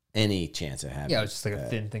up any chance of having. Yeah, it was just like a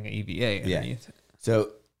thin thing of EVA underneath. Yeah.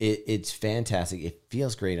 So it's fantastic. It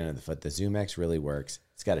feels great under the foot. The Zoom X really works.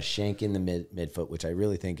 It's got a shank in the midfoot, which I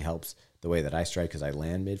really think helps the way that I strike because I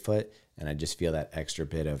land midfoot, and I just feel that extra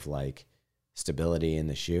bit of like stability in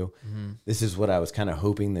the shoe. Mm-hmm. This is what I was kind of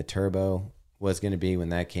hoping the Turbo was going to be when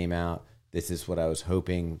that came out. This is what I was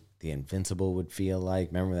hoping the Invincible would feel like.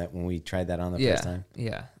 Remember that when we tried that on the first time?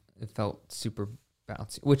 Yeah, it felt super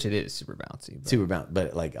bouncy, which it is super bouncy. But. Super bouncy,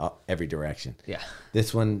 but like every direction. Yeah.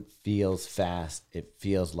 This one feels fast. It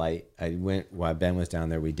feels light. While Ben was down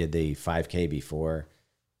there, we did the 5K before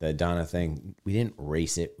the Donna thing. We didn't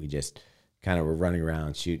race it. We just kind of were running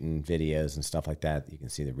around shooting videos and stuff like that. You can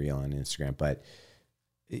see the reel on Instagram. But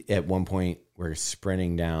at one point, we're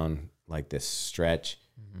sprinting down like this stretch.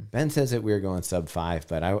 Mm-hmm. Ben says that we were going sub 5,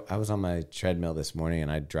 but I was on my treadmill this morning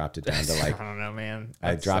and I dropped it down to like I don't know, man.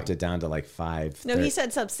 I dropped it down to like 5. No, he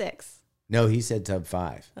said sub 6. No, he said sub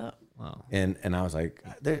 5. Oh, wow. And I was like,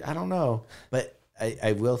 I don't know, but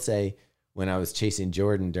I will say when I was chasing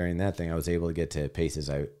Jordan during that thing, I was able to get to paces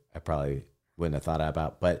I probably wouldn't have thought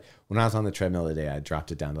about. But when I was on the treadmill today, I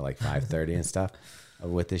dropped it down to like 5:30 and stuff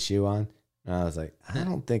with the shoe on. And I was like, I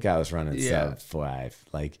don't think I was running sub 5.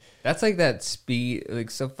 Like that's like that speed, like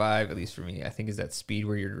sub 5, at least for me, I think is that speed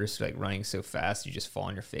where you're just like running so fast you just fall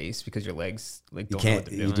on your face because your legs like don't know what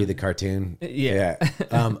they're doing. You do the cartoon. Yeah.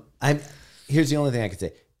 Here's the only thing I could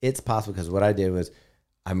say. It's possible because what I did was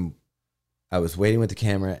I was waiting with the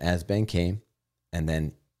camera as Ben came, and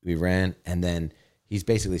then we ran, and then he's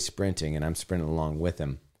basically sprinting, and I'm sprinting along with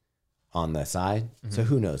him on the side. Mm-hmm. So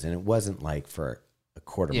who knows? And it wasn't like for a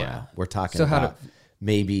quarter Yeah. mile. We're talking So about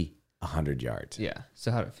maybe 100 yards. Yeah.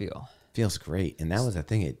 So how'd it feel? Feels great. And that was the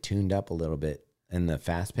thing. It tuned up a little bit in the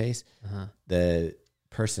fast pace. The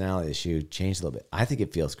personality of the shoe changed a little bit. I think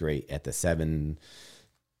it feels great at the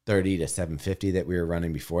 730 to 750 that we were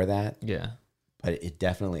running before that. Yeah. But it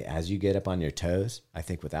definitely, as you get up on your toes, I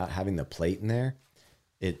think without having the plate in there,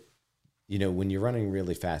 when you're running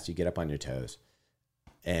really fast, you get up on your toes.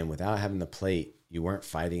 And without having the plate, you weren't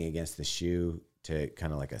fighting against the shoe to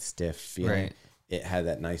kind of like a stiff feeling. Right. It had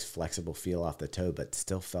that nice flexible feel off the toe, but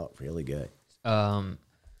still felt really good. I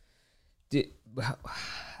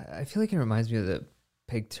feel like it reminds me of the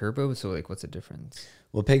Peg Turbo. So like, what's the difference?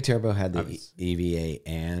 Well, Peg Turbo had the Obviously. EVA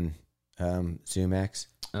and Zoom X.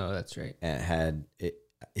 Oh, that's right. And it had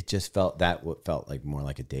it just felt like more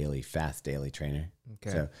like a fast daily trainer.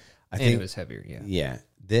 Okay. So I And think it was heavier. Yeah. yeah,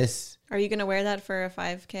 this Are you going to wear that for a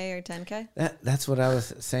 5K or 10K? that's what I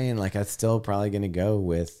was saying. Like I'm still probably going to go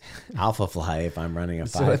with Alpha Fly if I'm running a 5K.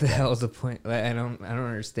 So what the hell is the point? Like, I don't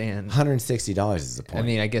understand. $160 is the point. I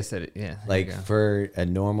mean, I guess that, yeah. there like you go. for a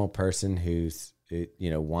normal person who's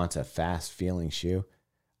wants a fast feeling shoe,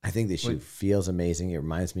 I think the shoe feels amazing. It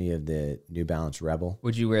reminds me of the New Balance Rebel.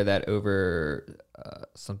 Would you wear that over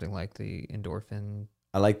something like the Endorphin?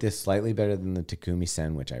 I like this slightly better than the Takumi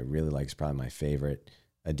Sen, which I really like. It's probably my favorite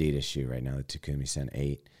Adidas shoe right now, the Takumi Sen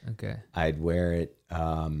 8. Okay. I'd wear it.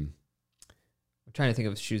 I'm trying to think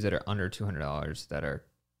of shoes that are under $200 that are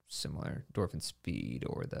similar. Endorphin Speed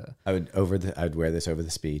or the... I'd wear this over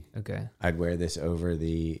the Speed. Okay. I'd wear this over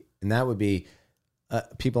the, and that would be,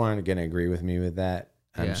 people aren't going to agree with me with that.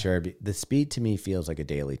 I'm sure. The Speed to me feels like a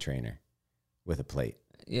daily trainer with a plate.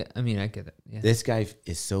 Yeah, I mean, I get it. Yeah. This guy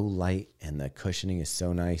is so light and the cushioning is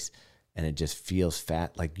so nice and it just feels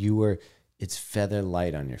fat. Like it's feather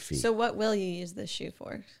light on your feet. So what will you use this shoe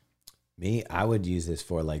for? Me, I would use this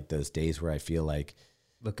for like those days where I feel like,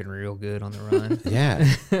 Looking real good on the run.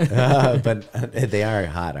 yeah, but they are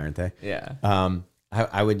hot, aren't they? Yeah.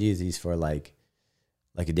 I would use these for like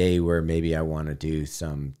a day where maybe I want to do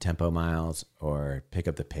some tempo miles or pick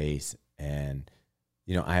up the pace. And,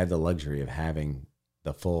 I have the luxury of having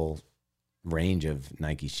the full range of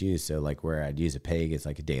Nike shoes. So like where I'd use a Peg, it's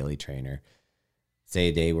like a daily trainer. Say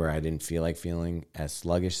a day where I didn't feel like feeling as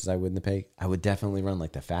sluggish as I would in the Peg, I would definitely run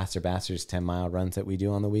like the Faster Bastards 10-mile runs that we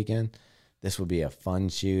do on the weekend. This would be a fun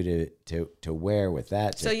shoe to wear with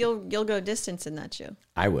that. So you'll go distance in that shoe.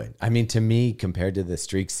 I would. I mean, to me, compared to the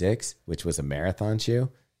Streak 6, which was a marathon shoe,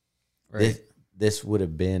 Right. this would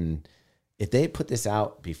have been, if they put this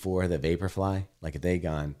out before the Vaporfly, like if they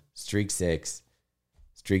gone Streak 6,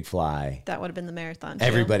 Streak Fly, That would have been the marathon shoe.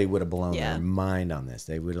 everybody would have blown Yeah. their mind on this.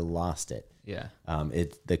 They would have lost it. Yeah.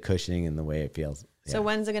 It's the cushioning and the way it feels. So Yeah.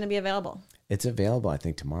 when's it going to be available? It's available, I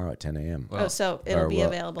think, tomorrow at 10 a.m. Well, so it'll Or be will-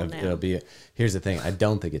 available now. It'll be. Here's the thing. I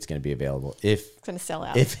don't think it's going to be available. If It's going to sell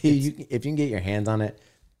out. if you can get your hands on it,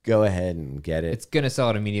 go ahead and get it. It's going to sell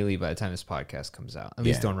it immediately by the time this podcast comes out, at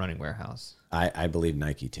least Yeah. on Running Warehouse. I believe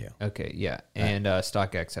Nike too. Okay. Yeah. And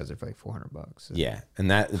StockX has it for like $400. So. Yeah,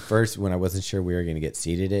 and that first when I wasn't sure we were going to get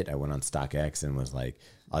seated it, I went on StockX and was like,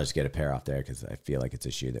 I'll just get a pair off there because I feel like it's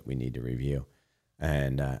a shoe that we need to review.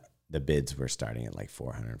 And the bids were starting at like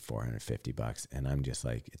 $400, $450, and I'm just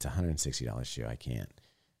like, it's $160 shoe. I can't.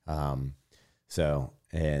 So,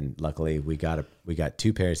 and luckily we got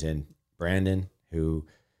two pairs in. Brandon, who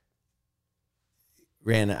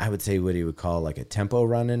ran, I would say what he would call like a tempo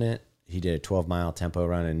run in it. He did a 12-mile tempo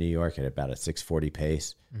run in New York at about a 6:40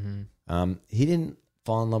 pace. Mm-hmm. He didn't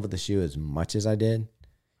fall in love with the shoe as much as I did.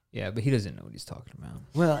 Yeah, but he doesn't know what he's talking about.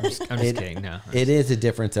 Well, I'm just kidding. No. It is a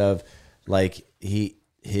difference of like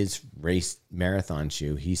his race marathon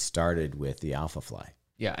shoe. He started with the Alpha Fly.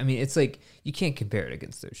 Yeah, I mean, it's like you can't compare it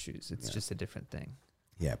against those shoes. It's just a different thing.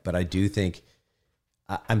 Yeah, but I do think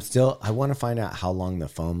I want to find out how long the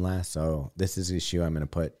foam lasts. So this is a shoe I'm going to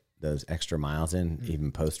put those extra miles in,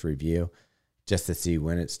 even post review, just to see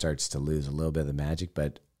when it starts to lose a little bit of the magic.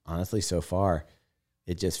 But honestly, so far,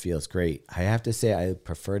 it just feels great. I have to say I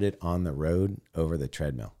preferred it on the road over the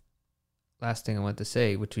treadmill. Last thing I want to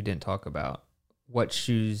say, which we didn't talk about, what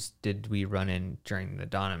shoes did we run in during the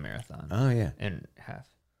Donna Marathon? Oh, yeah. And half.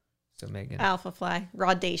 So Megan, Alpha Fly,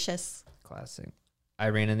 Raudacious. classic. I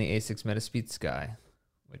ran in the Asics Metaspeed Sky,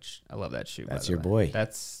 which I love that shoe. That's by the your way. boy.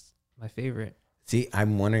 That's my favorite. See,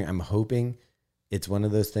 I'm wondering, I'm hoping it's one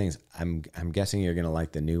of those things. I'm guessing you're going to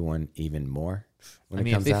like the new one even more when I it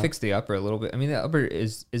mean, if comes they out. fix the upper a little bit, I mean, the upper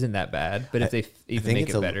isn't that bad, but if they even make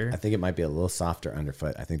it better, I think it might be a little softer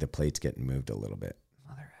underfoot. I think the plate's getting moved a little bit.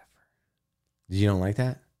 mother effer, You don't like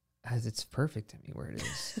that? as it's perfect to me where it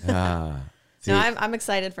is. Ah, see, No, I'm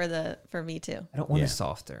excited for V2. I don't want Yeah. a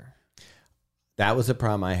softer. That was the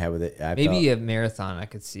problem I had with it. Maybe a marathon I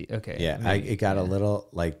could see. Okay. Yeah, it got a little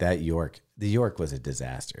like that York. The York was a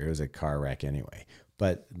disaster. It was a car wreck anyway.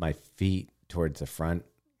 But my feet towards the front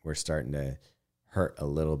were starting to hurt a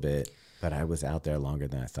little bit. But I was out there longer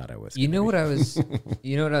than I thought I was. You know what I was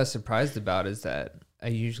surprised about is that I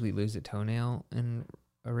usually lose a toenail in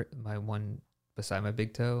my one beside my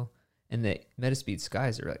big toe, and the Metaspeed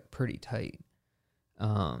skies are like pretty tight.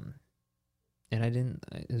 And I didn't.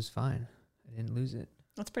 It was fine. I didn't lose it.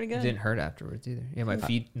 That's pretty good. It didn't hurt afterwards either. Yeah, my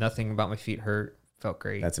feet. Nothing about my feet hurt. Felt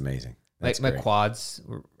great. That's amazing. Like my quads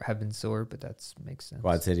have been sore, but that makes sense.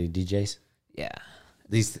 Quad City DJs. Yeah.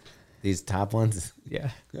 These top ones.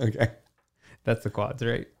 Yeah. Okay. That's the quads,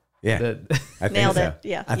 right? Yeah. I think Nailed so. it.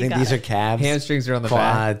 Yeah. I think these are calves. Hamstrings are on the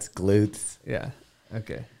quads, glutes. Yeah.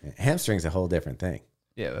 Okay. Hamstring's a whole different thing.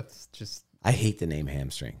 Yeah, that's just. I hate the name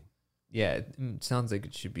hamstring. Yeah, it sounds like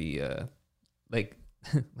it should be like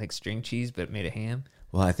like string cheese, but made of ham.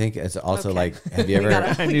 Well, I think it's also Okay. like. Have you ever?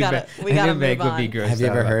 we gotta move on. Have you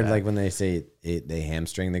ever heard like when they say they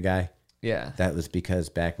hamstring the guy? Yeah. That was because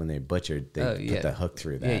back when they butchered, they put the hook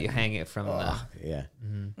through that. Yeah, you hang it from. Yeah.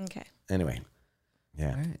 Okay. Anyway.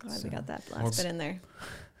 Yeah. All right, Glad we got that last bit in there.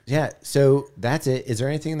 Yeah. So that's it. Is there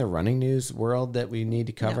anything in the running news world that we need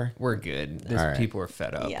to cover? We're good. All right. People are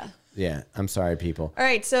fed up. Yeah. Yeah. I'm sorry, people. All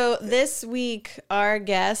right. So this week, our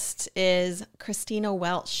guest is Christina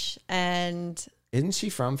Welsh. And Isn't she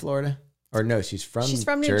from Florida? Or no, she's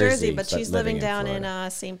from New Jersey, but she's living down Florida.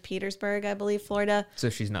 in St. Petersburg, I believe, Florida. So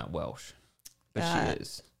she's not Welsh, but she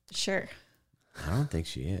is. Sure. I don't think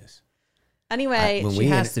she is. Anyway, When She we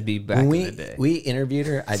has to be back in the day. We interviewed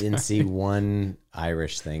her. I didn't see one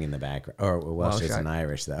Irish thing in the background. Or Welsh isn't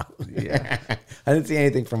Irish, though. Yeah. I didn't see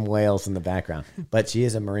anything from Wales in the background. But she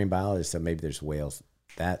is a marine biologist, so maybe there's Wales.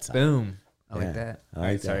 That's Boom. I Yeah, like that. I All like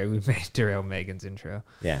right, that. sorry, we made derail Megan's intro.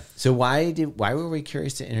 Yeah. So why were we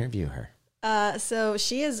curious to interview her? so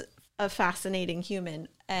she is a fascinating human,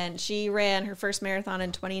 and she ran her first marathon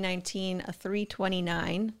in 2019, a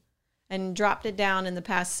 3:29, and dropped it down in the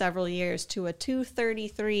past several years to a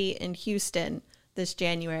 2:33 in Houston this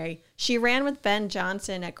January. She ran with Ben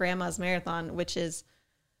Johnson at Grandma's Marathon, which is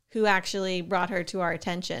who actually brought her to our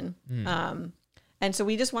attention. And so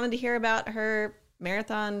we just wanted to hear about her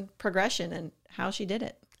marathon progression and how she did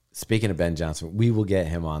it. Speaking of Ben Johnson, we will get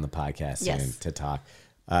him on the podcast soon Yes. to talk.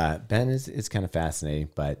 Ben is kind of fascinating,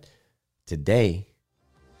 but today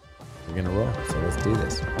we're going to roll. So let's do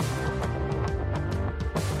this.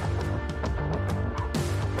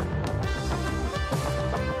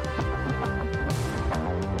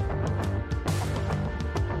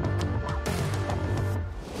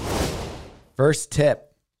 First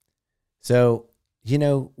tip. So,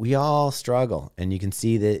 we all struggle, and you can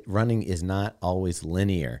see that running is not always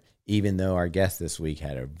linear, even though our guest this week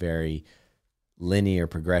had a very linear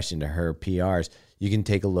progression to her PRs. You can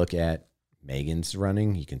take a look at Megan's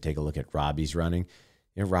running. You can take a look at Robbie's running.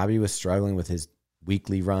 Robbie was struggling with his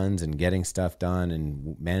weekly runs and getting stuff done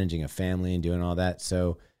and managing a family and doing all that.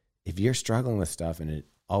 So if you're struggling with stuff and it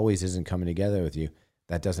always isn't coming together with you,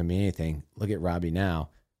 that doesn't mean anything. Look at Robbie now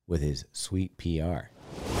with his sweet PR.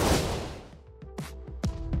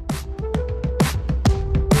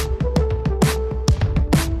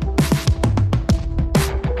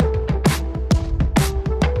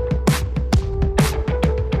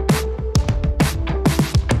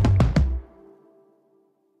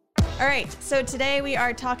 All right, so today we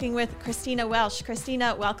are talking with Christina Welsh.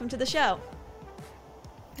 Christina, welcome to the show.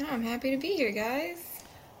 Oh, I'm happy to be here, guys.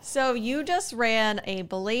 So you just ran a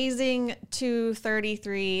blazing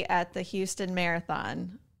 2:33 at the Houston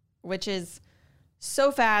Marathon, which is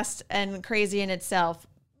so fast and crazy in itself.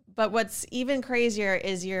 But what's even crazier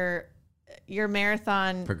is your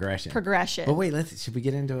marathon progression. But wait, should we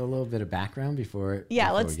get into a little bit of background before? Yeah,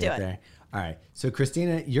 before let's we get do it. there? All right. So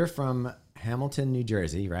Christina, you're from Hamilton, New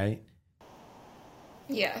Jersey, right?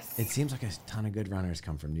 Yes. It seems like a ton of good runners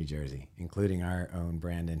come from New Jersey, including our own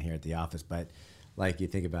Brandon here at the office. But like you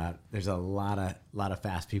think about, there's a lot of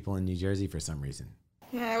fast people in New Jersey for some reason.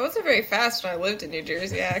 Yeah, I wasn't very fast when I lived in New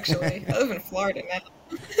Jersey, actually. I live in Florida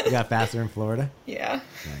now. You got faster in Florida? Yeah.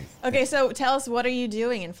 Nice. Okay, so tell us, what are you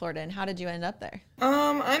doing in Florida and how did you end up there?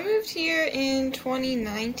 I moved here in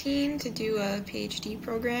 2019 to do a PhD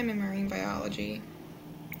program in marine biology.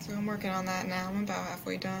 So I'm working on that now. I'm about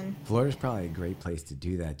halfway done. Florida's probably a great place to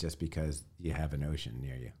do that just because you have an ocean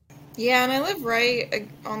near you. Yeah, and I live right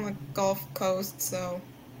on the Gulf Coast, so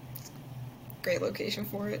it's a great location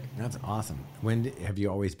for it. That's awesome. Have you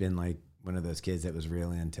always been like one of those kids that was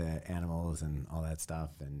really into animals and all that stuff,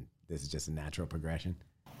 and this is just a natural progression?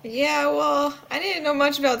 Yeah, well, I didn't know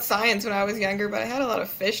much about science when I was younger, but I had a lot of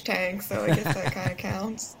fish tanks, so I guess that kind of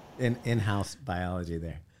counts. In-house biology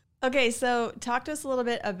there. Okay, so talk to us a little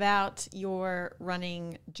bit about your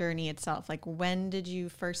running journey itself. Like, when did you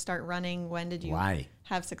first start running? When did you Why?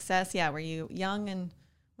 have success? Yeah, were you young, and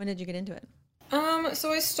when did you get into it?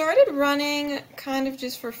 So I started running kind of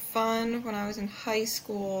just for fun when I was in high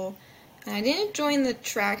school, and I didn't join the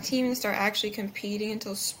track team and start actually competing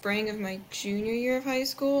until spring of my junior year of high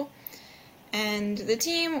school. And the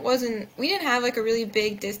team we didn't have like a really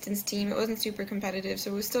big distance team. It wasn't super competitive,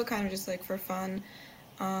 so it was still kind of just like for fun.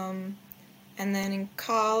 And then in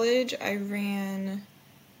college, I ran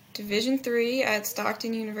Division III at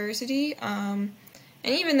Stockton University. And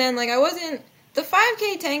even then, like, I wasn't, the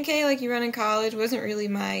 5K, 10K like you run in college wasn't really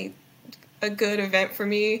a good event for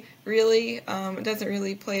me, really. It doesn't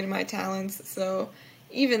really play to my talents. So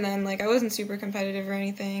even then, like, I wasn't super competitive or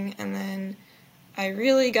anything. And then I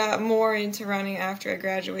really got more into running after I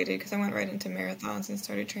graduated because I went right into marathons and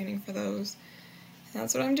started training for those. And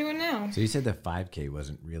that's what I'm doing now. So you said the 5K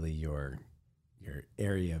wasn't really your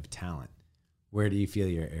area of talent. Where do you feel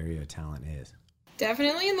your area of talent is?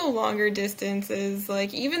 Definitely in the longer distances.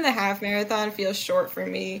 Like, even the half marathon feels short for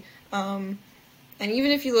me. And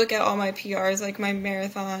even if you look at all my PRs, like, my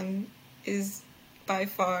marathon is by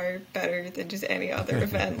far better than just any other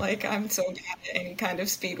event. Like, I'm so bad at any kind of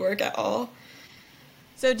speed work at all.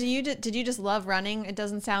 So did you just love running? It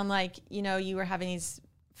doesn't sound like, you were having these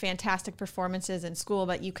fantastic performances in school,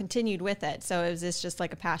 but you continued with it. So is this just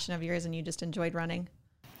like a passion of yours and you just enjoyed running?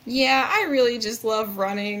 Yeah, I really just love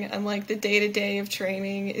running, and like the day-to-day of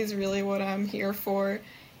training is really what I'm here for.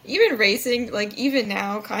 Even racing, like even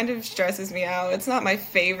now, kind of stresses me out. It's not my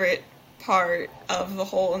favorite part of the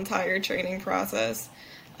whole entire training process.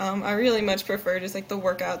 I really much prefer just like the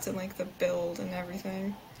workouts and like the build and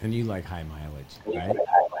everything. And you like high mileage, right?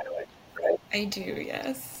 I do,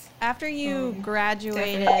 yes. After you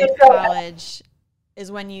graduated definitely. college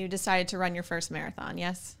is when you decided to run your first marathon,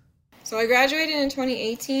 yes? So I graduated in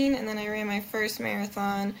 2018, and then I ran my first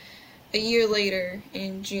marathon a year later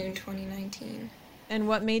in June 2019. And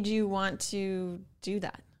what made you want to do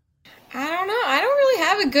that? I don't know. I don't really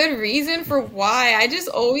have a good reason for why. I just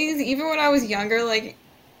always, even when I was younger, like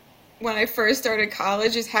when I first started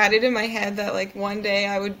college, just had it in my head that like one day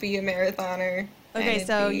I would be a marathoner. Okay,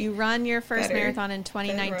 so you run your first marathon in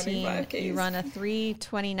running 2019. 5Ks. You run a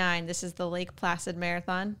 3:29. This is the Lake Placid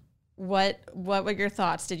Marathon. What were your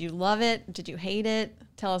thoughts? Did you love it? Did you hate it?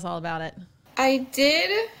 Tell us all about it. I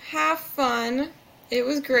did have fun. It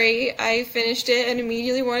was great. I finished it and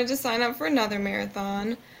immediately wanted to sign up for another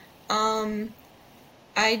marathon.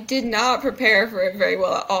 I did not prepare for it very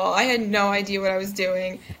well at all. I had no idea what I was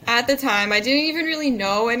doing. At the time, I didn't even really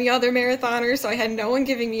know any other marathoners, so I had no one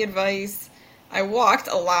giving me advice. I walked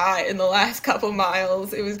a lot in the last couple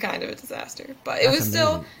miles. It was kind of a disaster, but it was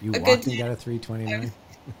still you a walked good and got a 3:29.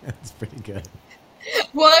 That's pretty good.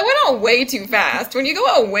 Well, I went on way too fast. When you go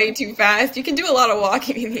out way too fast, you can do a lot of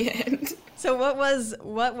walking in the end. So what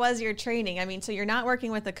was your training? I mean, so you're not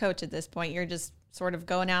working with a coach at this point. You're just sort of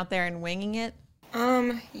going out there and winging it?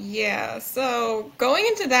 Yeah. So going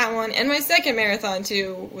into that one, and my second marathon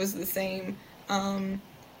too, was the same. I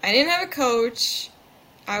didn't have a coach.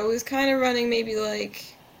 I was kind of running maybe like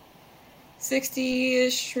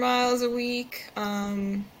 60-ish miles a week.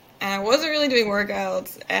 And I wasn't really doing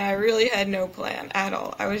workouts, and I really had no plan at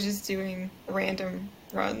all. I was just doing random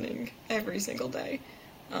running every single day.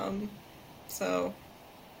 So,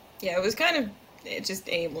 yeah, it was kind of just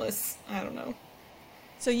aimless. I don't know.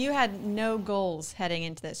 So you had no goals heading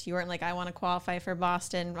into this. You weren't like, I want to qualify for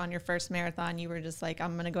Boston on your first marathon. You were just like,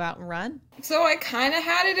 I'm going to go out and run? So I kind of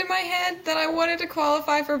had it in my head that I wanted to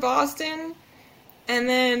qualify for Boston. And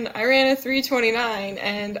then I ran a 3:29,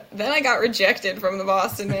 and then I got rejected from the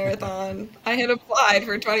Boston Marathon. I had applied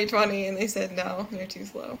for 2020, and they said, no, you're too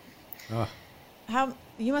slow. Oh.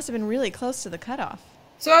 You must have been really close to the cutoff.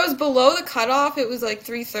 So I was below the cutoff. It was like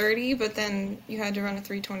 3:30, but then you had to run a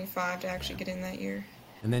 3:25 to actually get in that year.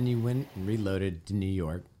 And then you went and reloaded to New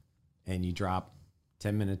York, and you dropped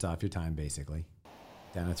 10 minutes off your time, basically,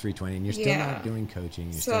 down to 3:20, and you're still not doing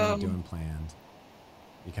coaching. You're still not doing plans.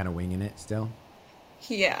 You're kind of winging it still?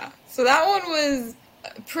 Yeah. So that one was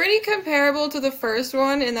pretty comparable to the first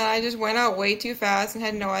one in that I just went out way too fast and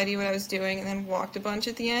had no idea what I was doing and then walked a bunch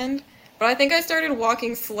at the end. But I think I started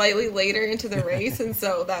walking slightly later into the race, and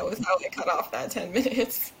so that was how I cut off that 10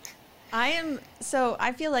 minutes.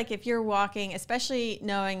 I feel like if you're walking, especially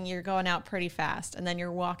knowing you're going out pretty fast and then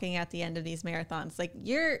you're walking at the end of these marathons, like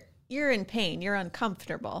you're in pain, you're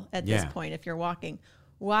uncomfortable at this point if you're walking.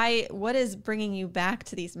 What is bringing you back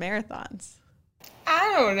to these marathons?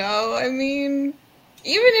 I don't know. I mean,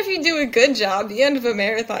 even if you do a good job, the end of a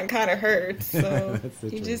marathon kind of hurts. So That's the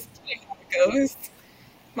you truth. just see how it goes.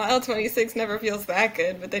 Mile 26 never feels that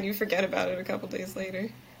good, but then you forget about it a couple days later.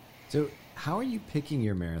 So, how are you picking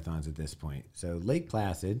your marathons at this point? So, Lake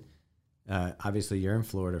Placid, obviously, you're in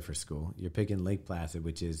Florida for school. You're picking Lake Placid,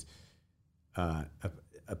 which is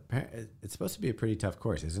it's supposed to be a pretty tough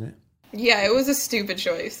course, isn't it? Yeah, it was a stupid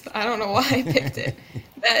choice. I don't know why I picked it.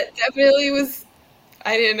 That definitely was.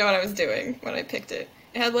 I didn't know what I was doing when I picked it.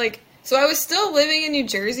 It had so I was still living in New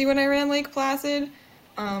Jersey when I ran Lake Placid.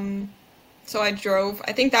 So I drove.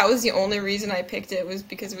 I think that was the only reason I picked it, was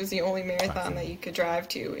because it was the only marathon that you could drive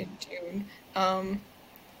to in June.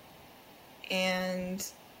 And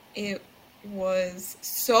it was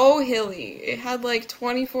so hilly. It had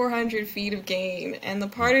 2,400 feet of gain, and the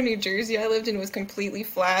part of New Jersey I lived in was completely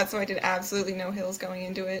flat, so I did absolutely no hills going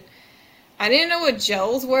into it. I didn't know what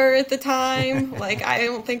gels were at the time. I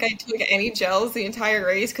don't think I took any gels the entire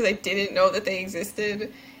race because I didn't know that they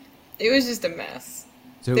existed. It was just a mess.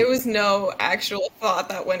 So, There was no actual thought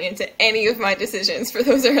that went into any of my decisions for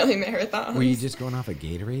those early marathons. were you just going off a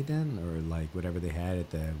Gatorade then, or whatever they had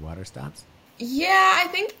at the water stops? Yeah, I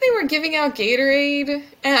think they were giving out Gatorade,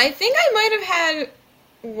 and I think I might have had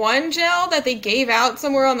one gel that they gave out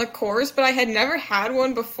somewhere on the course, but I had never had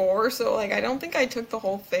one before, so I don't think I took the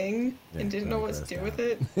whole thing and didn't know what to do with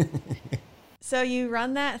it. So you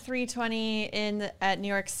run that 320 at New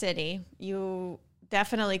York City. You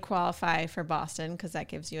definitely qualify for Boston because that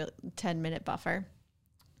gives you a 10-minute buffer.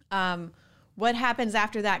 What happens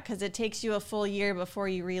after that? Because it takes you a full year before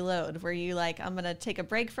you reload. Were you I'm going to take a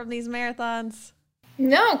break from these marathons?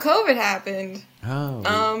 No, COVID happened. Oh,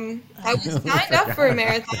 I was signed up for a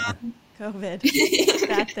marathon. COVID.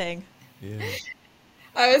 That thing. yeah.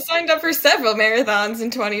 I was signed up for several marathons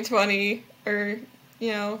in 2020, or,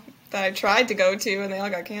 that I tried to go to, and they all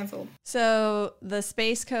got canceled. So the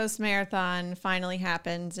Space Coast Marathon finally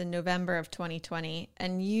happens in November of 2020,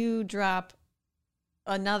 and you drop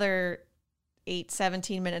another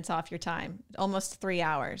 17 minutes off your time, almost 3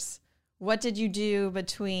 hours. What did you do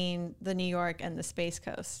between the New York and the Space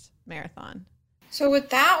Coast Marathon? So with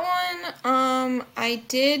that one, I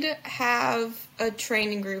did have a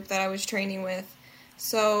training group that I was training with.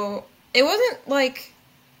 So it wasn't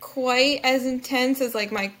quite as intense as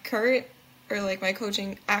my current or my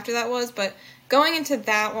coaching after that was, but going into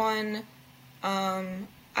that one,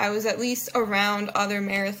 I was at least around other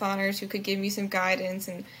marathoners who could give me some guidance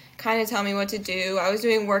and kind of tell me what to do. I was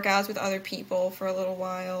doing workouts with other people for a little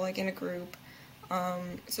while, in a group.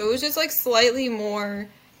 So it was just slightly more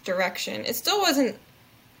direction. It still wasn't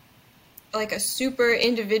a super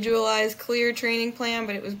individualized, clear training plan,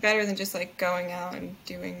 but it was better than just going out and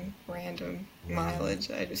doing random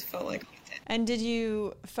mileage. I just felt like. And did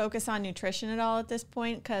you focus on nutrition at all at this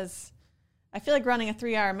point? Because I feel like running a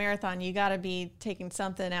 3-hour marathon, you got to be taking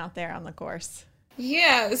something out there on the course.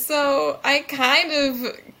 Yeah, so I kind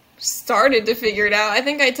of started to figure it out. I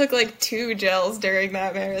think I took 2 gels during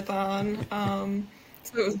that marathon,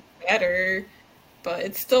 so it was better, but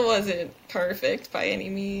it still wasn't perfect by any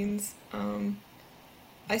means.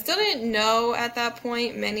 I still didn't know at that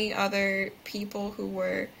point many other people who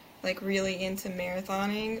were really into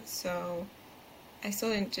marathoning, so I still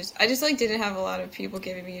didn't I just didn't have a lot of people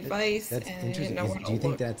giving me advice. That's and I interesting. didn't know where to Do you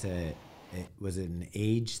think look. that's was it an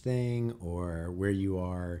age thing, or where you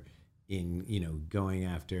are in, going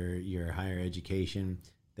after your higher education,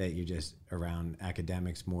 that you're just around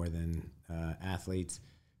academics more than athletes?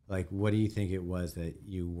 What do you think it was that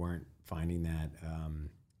you weren't finding that?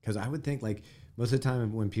 Because I would think most of the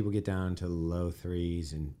time when people get down to low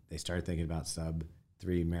threes and they start thinking about sub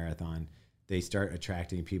 3 marathon, they start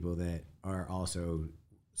attracting people that are also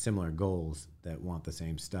similar goals, that want the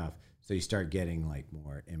same stuff. So you start getting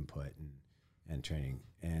more input and training.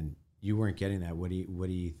 And you weren't getting that. What do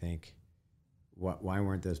you think? Why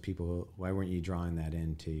weren't you drawing that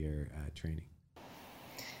into your training?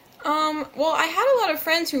 Well, I had a lot of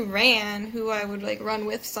friends who ran, who I would run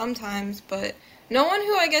with sometimes, but no one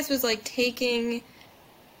who I guess was taking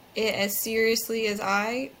it as seriously as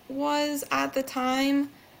I was at the time.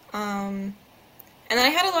 And I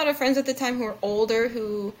had a lot of friends at the time who were older,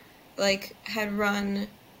 who had run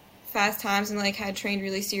fast times and had trained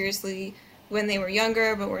really seriously when they were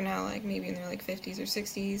younger, but were now maybe in their 50s or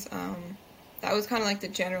 60s. That was kind of the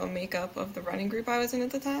general makeup of the running group I was in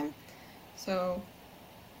at the time. So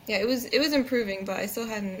yeah, it was improving, but I still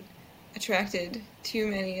hadn't attracted too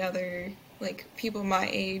many other people my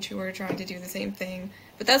age who were trying to do the same thing.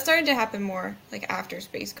 But that started to happen more after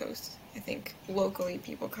Space Coast. I think locally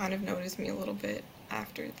people kind of noticed me a little bit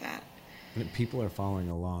after that. People are following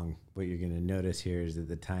along. What you're going to notice here is that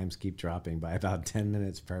the times keep dropping by about 10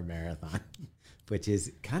 minutes per marathon, which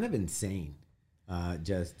is kind of insane.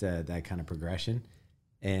 That kind of progression.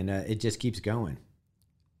 And it just keeps going.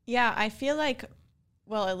 Yeah, I feel like,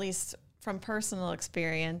 well, at least from personal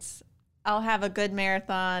experience, I'll have a good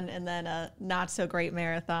marathon and then a not so great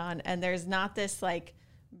marathon. And there's not this like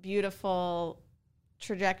beautiful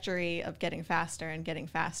trajectory of getting faster and getting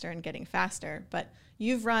faster and getting faster. But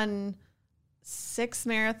you've run 6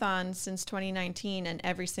 marathons since 2019 and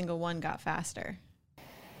every single one got faster.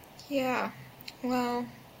 Yeah, well,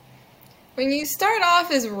 when you start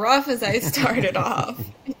off as rough as I started off,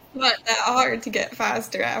 it's not that hard to get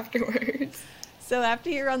faster afterwards. So after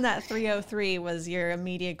you run that 3:03, was your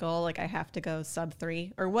immediate goal, like I have to go sub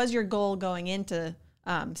 3? Or was your goal going into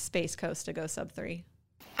Space Coast to go sub 3?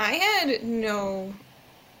 I had no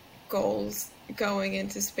goals going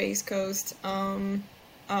into Space Coast,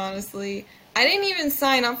 honestly. I didn't even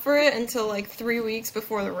sign up for it until like 3 weeks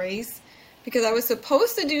before the race because I was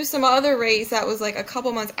supposed to do some other race that was like a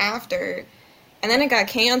couple months after, and then it got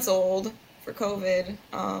canceled for COVID.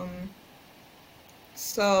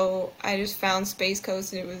 So I just found Space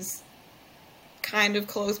Coast, and it was kind of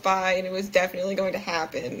close by, and it was definitely going to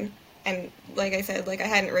happen. And like I said, like I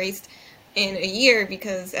hadn't raced in a year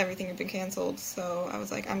because everything had been canceled. So I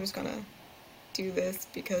was like, I'm just gonna do this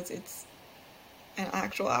because it's an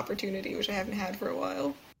actual opportunity, which I haven't had for a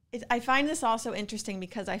while. I find this also interesting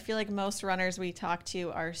because I feel like most runners we talk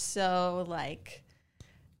to are so like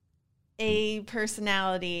A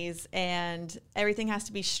personalities and everything has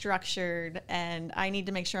to be structured and I need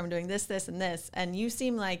to make sure I'm doing this, this, and this. And you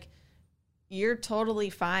seem like you're totally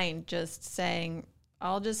fine just saying,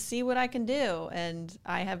 I'll just see what I can do and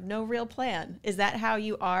I have no real plan. Is that how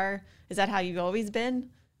you are? Is that how you've always been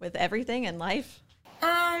with everything in life?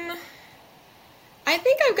 I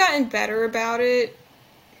think I've gotten better about it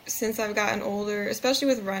since I've gotten older, especially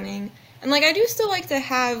with running. And like I do still like to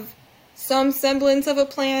have some semblance of a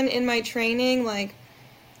plan in my training. Like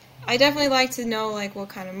I definitely like to know like what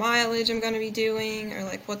kind of mileage I'm going to be doing or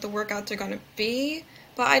like what the workouts are going to be.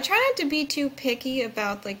 But I try not to be too picky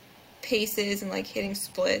about like paces and like hitting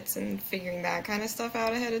splits and figuring that kind of stuff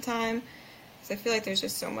out ahead of time. Because I feel like there's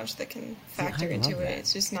just so much that can factor into it.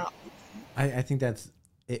 It's just not. I think that's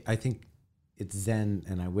it. I think it's zen,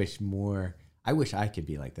 and I wish I could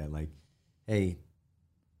be like that. Like, hey,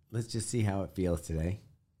 let's just see how it feels today.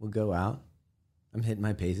 We'll go out. I'm hitting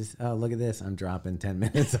my paces. Oh, look at this. I'm dropping 10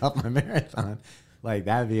 minutes off my marathon. Like,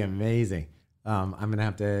 that'd be amazing. I'm going to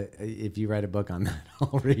have to, if you write a book on that,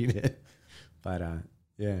 I'll read it. But,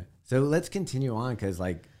 yeah. So let's continue on because,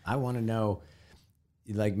 like, I want to know,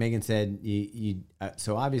 like Megan said,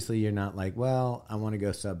 so obviously you're not like, well, I want to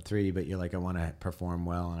go sub 3, but you're like, I want to perform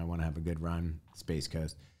well and I want to have a good run, Space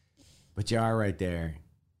Coast. But you are right there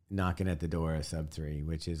knocking at the door of sub 3,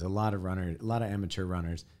 which is a lot of amateur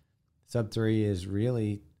runners. Sub 3 is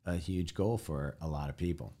really a huge goal for a lot of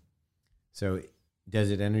people. So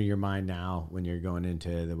does it enter your mind now when you're going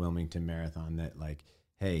into the Wilmington Marathon that like,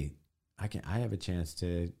 hey, I have a chance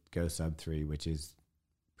to go sub 3, which is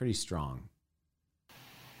pretty strong?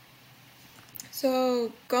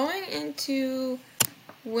 So going into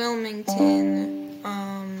Wilmington,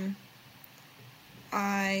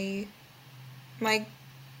 my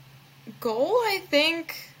goal, I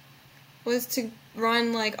think, was to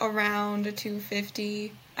run like around a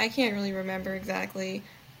 250. I can't really remember exactly,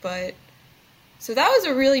 but so that was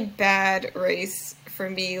a really bad race for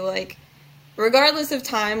me. Like, regardless of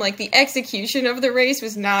time, like the execution of the race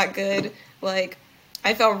was not good. Like,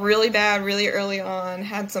 I felt really bad really early on,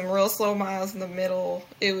 had some real slow miles in the middle.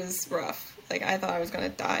 It was rough. Like, I thought I was going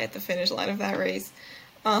to die at the finish line of that race.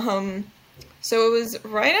 So it was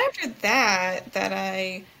right after that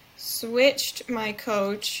I switched my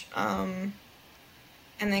coach, and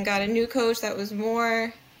then got a new coach that was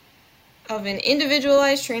more of an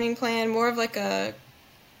individualized training plan, more of like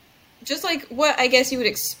just like what I guess you would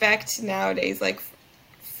expect nowadays, like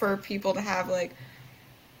for people to have. Like,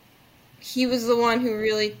 he was the one who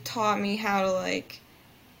really taught me how to like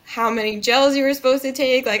how many gels you were supposed to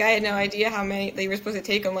take. Like, I had no idea how many they were supposed to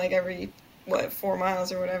take them, like every 4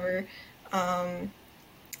 miles or whatever.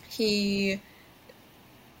 He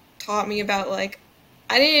taught me about like,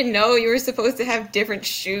 I didn't know you were supposed to have different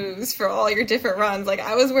shoes for all your different runs. Like,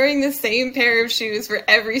 I was wearing the same pair of shoes for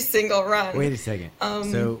every single run. Wait a second.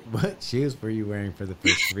 So what shoes were you wearing for the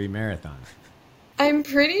first 3 marathons? I'm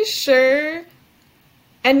pretty sure.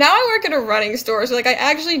 And now I work at a running store, so like I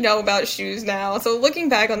actually know about shoes now. So looking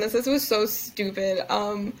back on this was so stupid.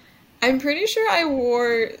 I'm pretty sure I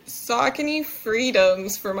wore Saucony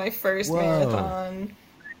Freedoms for my first marathon.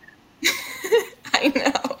 I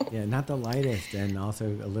know. Yeah, not the lightest, and also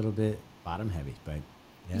a little bit bottom heavy, but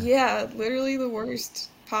yeah. Yeah, literally the worst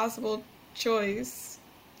possible choice.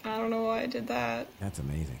 I don't know why I did that. That's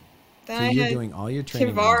amazing. Then So I you're had doing all your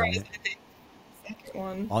training runs Kinvara in as it. my second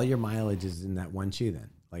one. All your mileage is in that one shoe then.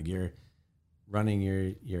 Like you're running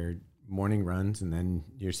your morning runs and then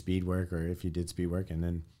your speed work, or if you did speed work, and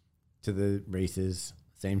then to the races,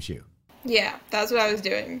 same shoe. Yeah, that's what I was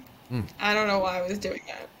doing. I don't know why I was doing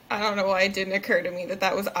that. I don't know why it didn't occur to me that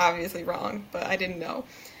that was obviously wrong, but I didn't know.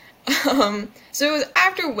 So it was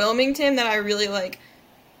after Wilmington that I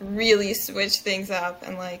really switched things up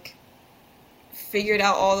and like figured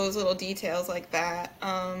out all those little details like that.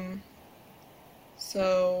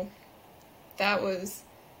 So that was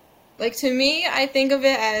like, to me, I think of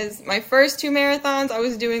it as my first 2 marathons I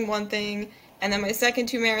was doing one thing, and then my second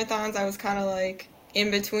 2 marathons I was kind of like in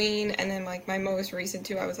between, and then like my most recent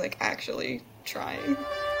 2 I was like actually trying.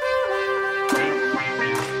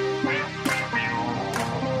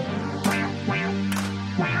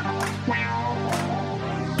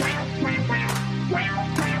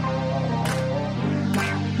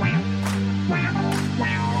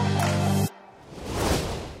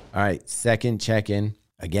 All right, second check-in.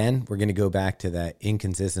 Again, we're going to go back to that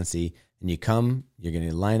inconsistency. And you're going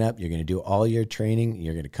to line up, you're going to do all your training,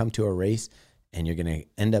 you're going to come to a race, and you're going to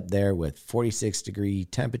end up there with 46-degree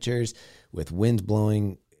temperatures, with winds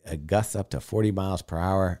blowing, gusts up to 40 miles per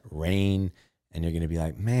hour, rain, and you're going to be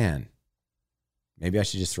like, man, maybe I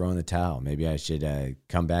should just throw in the towel. Maybe I should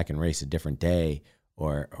come back and race a different day,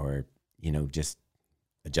 or just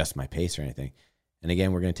adjust my pace or anything. And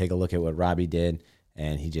again, we're going to take a look at what Robbie did.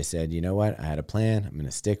 And he just said, you know what? I had a plan. I'm going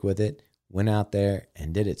to stick with it. Went out there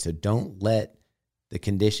and did it. So don't let the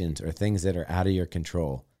conditions or things that are out of your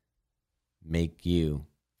control make you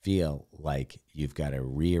feel like you've got to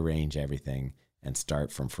rearrange everything and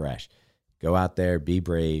start from fresh. Go out there, be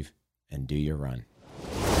brave, and do your run.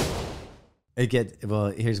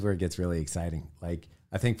 Here's where it gets really exciting. Like,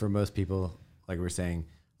 I think for most people, like we're saying,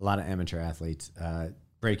 a lot of amateur athletes,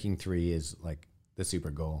 breaking 3 is like the super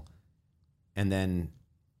goal. And then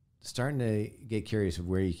starting to get curious of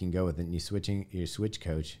where you can go with it. And you switch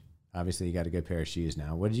coach. Obviously, you got a good pair of shoes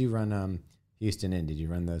now. What did you run Houston in? Did you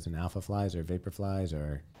run those in Alpha Flies or Vapor Flies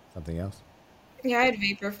or something else? Yeah, I had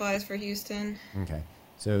Vapor Flies for Houston. Okay.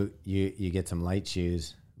 So you get some light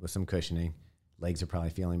shoes with some cushioning. Legs are probably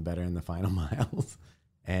feeling better in the final miles.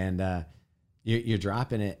 And you're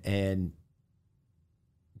dropping it. And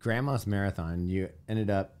Grandma's Marathon, you ended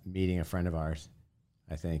up meeting a friend of ours,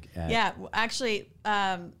 I think. Yeah, actually,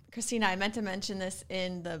 Christina, I meant to mention this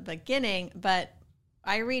in the beginning, but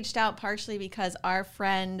I reached out partially because our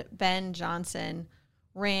friend Ben Johnson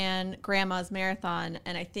ran Grandma's Marathon,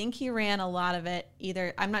 and I think he ran a lot of it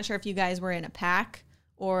either. I'm not sure if you guys were in a pack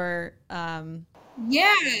or.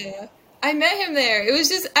 Yeah, I met him there. It was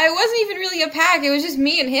just, I wasn't even really a pack. It was just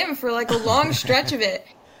me and him for like a long stretch of it.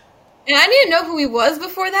 And I didn't know who he was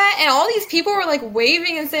before that, and all these people were like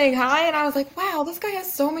waving and saying hi, and I was like, wow, this guy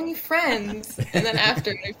has so many friends. And then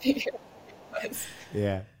after I figured out who he was.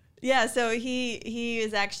 Yeah. Yeah, so he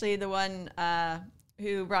is actually the one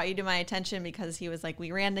who brought you to my attention, because he was like,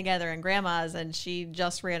 we ran together in Grandma's, and she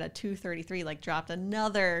just ran a 2:33, like dropped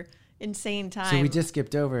another insane time. So we just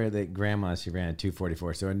skipped over that Grandma's, she ran a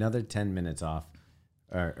 2:44, so another 10 minutes off.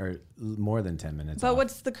 Or more than 10 minutes. But off.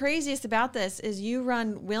 what's the craziest about this is you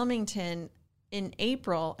run Wilmington in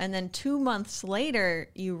April, and then 2 months later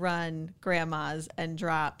you run Grandma's and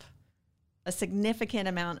drop a significant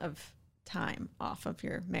amount of time off of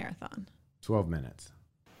your marathon. 12 minutes.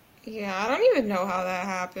 Yeah, I don't even know how that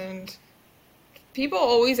happened. People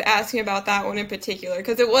always ask me about that one in particular,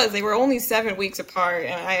 because they were only 7 weeks apart,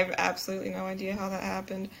 and I have absolutely no idea how that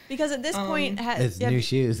happened. Because at this point, it's new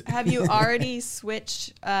shoes. Have you already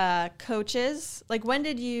switched coaches? Like, when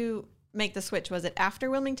did you make the switch? Was it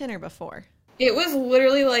after Wilmington or before? It was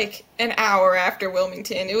literally like an hour after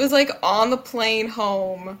Wilmington. It was like on the plane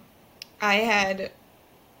home.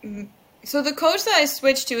 So the coach that I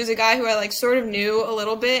switched to is a guy who I like sort of knew a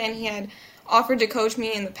little bit, and he had offered to coach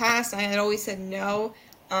me in the past, and I had always said no.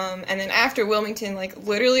 And then after Wilmington, like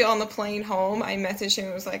literally on the plane home, I messaged him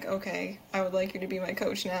and was like, okay, I would like you to be my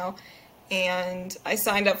coach now. And I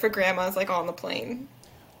signed up for Grandma's like on the plane.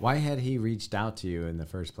 Why had he reached out to you in the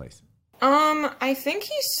first place? I think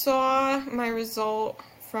he saw my result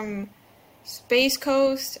from Space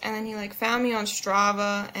Coast, and then he like found me on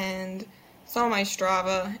Strava and saw my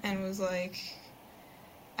Strava and was like,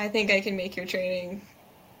 I think I can make your training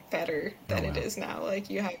better than it is now. Like,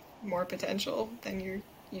 you have more potential than you're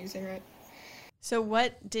using right. So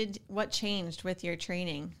what changed with your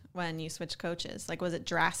training? when you switched coaches? Like, was it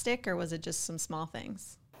drastic or was it just some small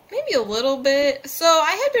things? Maybe a little bit. So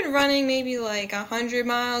I had been running maybe like 100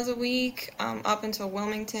 miles a week up until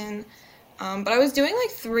Wilmington. But I was doing like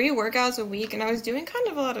 3 workouts a week, and I was doing kind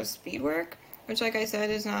of a lot of speed work, which, like I said,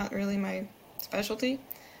 is not really my specialty.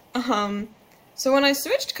 So when I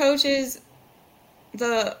switched coaches,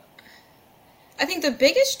 I think the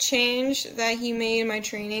biggest change that he made in my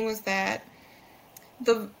training was that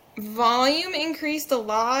the volume increased a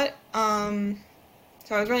lot.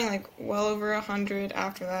 So I was running like well over 100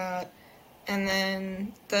 after that. And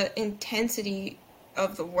then the intensity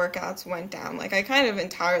of the workouts went down. Like, I kind of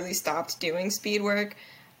entirely stopped doing speed work.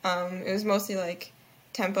 It was mostly like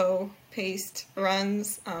tempo-paced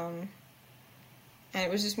runs. And it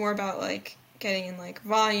was just more about like getting in like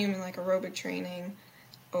volume and like aerobic training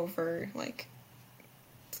over like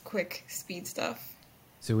quick speed stuff.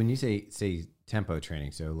 So when you say tempo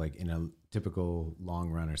training, so like in a typical long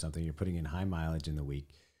run or something, you're putting in high mileage in the week.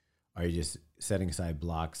 Are you just setting aside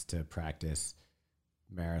blocks to practice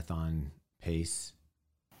marathon pace?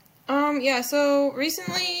 Yeah, so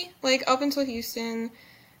recently, like up until Houston,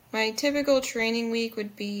 my typical training week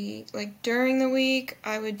would be like during the week,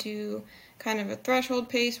 I would do kind of a threshold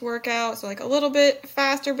pace workout, so like a little bit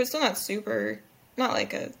faster, but still not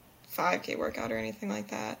like a 5K workout or anything like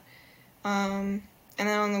that. And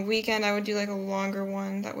then on the weekend, I would do like a longer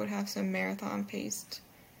one that would have some marathon paced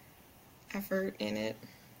effort in it.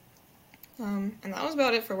 And that was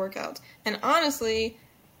about it for workouts. And honestly,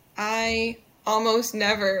 I almost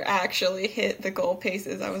never actually hit the goal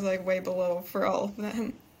paces. I was like way below for all of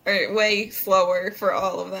them, or way slower for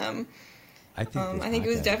all of them. I think it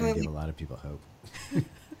was definitely give a lot of people hope.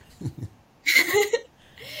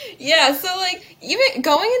 Yeah, so like even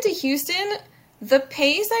going into Houston, the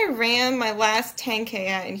pace I ran my last 10K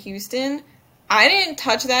at in Houston, I didn't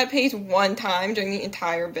touch that pace one time during the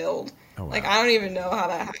entire build. Oh, wow. Like, I don't even know how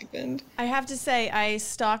that happened. I have to say, I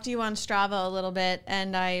stalked you on Strava a little bit,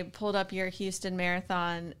 and I pulled up your Houston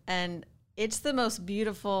Marathon, and it's the most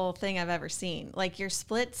beautiful thing I've ever seen. Like, your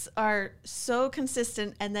splits are so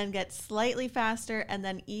consistent and then get slightly faster and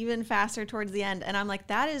then even faster towards the end. And I'm like,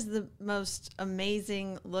 that is the most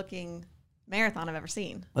amazing looking marathon I've ever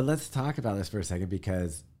seen. But let's talk about this for a second,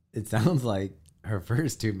 because it sounds like her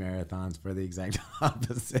first 2 marathons were the exact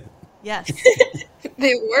opposite. Yes.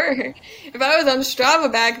 They were. If I was on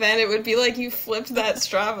Strava back then, it would be like you flipped that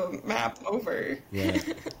Strava map over. Yeah.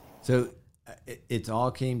 So it's all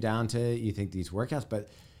came down to, you think, these workouts, but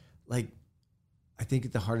like, I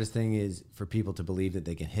think the hardest thing is for people to believe that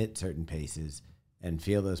they can hit certain paces and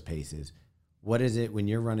feel those paces. What is it when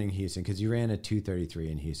you're running Houston? Because you ran a 2:33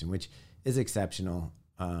 in Houston, which is exceptional.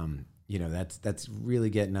 That's really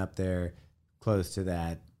getting up there, close to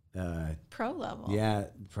that pro level. Yeah,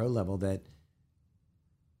 pro level. That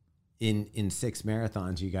in 6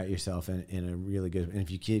 marathons you got yourself in a really good. And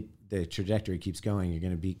if you keep the trajectory keeps going, you're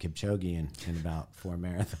going to beat Kipchoge in about 4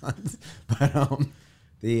 marathons. But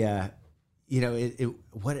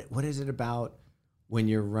what is it about when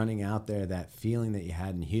you're running out there, that feeling that you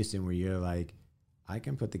had in Houston where you're like, I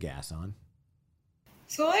can put the gas on?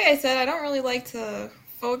 So like I said, I don't really like to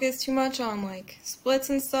focus too much on like splits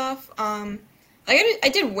and stuff. I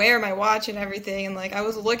did wear my watch and everything, and like I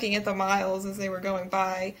was looking at the miles as they were going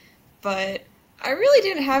by, but I really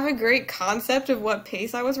didn't have a great concept of what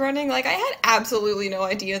pace I was running. Like, I had absolutely no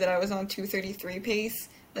idea that I was on 2:33 pace,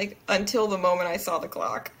 like, until the moment I saw the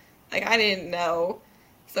clock. Like, I didn't know.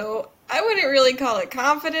 So I wouldn't really call it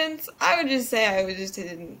confidence. I would just say I just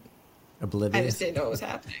didn't know what was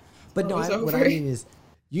happening. But no, what I mean is,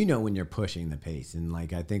 when you're pushing the pace, and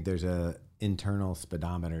like, I think there's a internal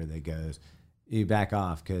speedometer that goes, you back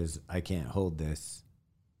off because I can't hold this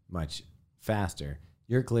much faster.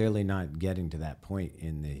 You're clearly not getting to that point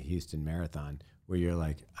in the Houston Marathon where you're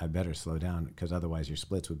like, I better slow down because otherwise your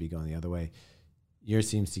splits would be going the other way. Yours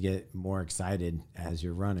seems to get more excited as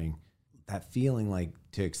you're running. That feeling like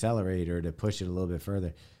to accelerate or to push it a little bit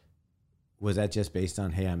further, was that just based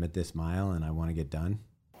on, hey, I'm at this mile and I want to get done?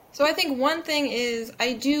 So I think one thing is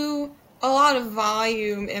I do a lot of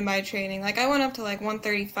volume in my training. Like, I went up to like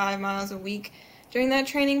 135 miles a week during that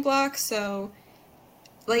training block. So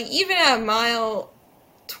like, even at mile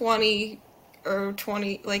 20 or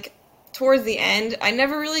 20, like towards the end, I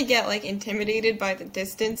never really get like intimidated by the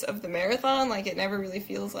distance of the marathon. Like, it never really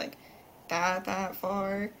feels like that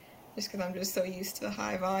far, just because I'm just so used to the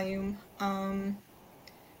high volume.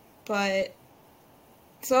 But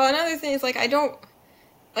so another thing is like, I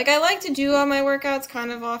like to do all my workouts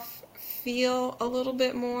kind of off feel a little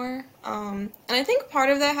bit more. And I think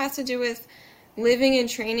part of that has to do with living and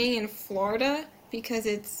training in Florida, because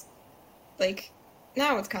it's like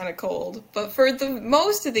now it's kind of cold, but for the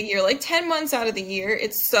most of the year, like 10 months out of the year,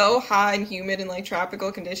 it's so hot and humid and like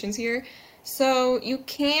tropical conditions here. So you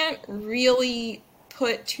can't really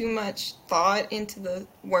put too much thought into the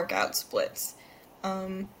workout splits.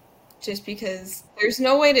 Just because there's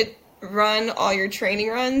no way to run all your training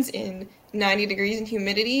runs in 90 degrees and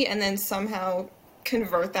humidity and then somehow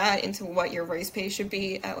convert that into what your race pace should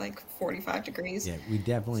be at like 45 degrees. Yeah, we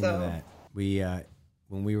definitely know that. We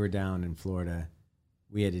when we were down in Florida,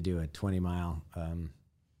 we had to do a 20-mile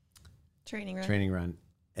training run,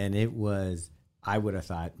 and it was, I would have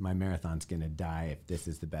thought my marathon's gonna die if this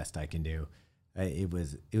is the best I can do. It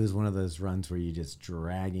was one of those runs where you just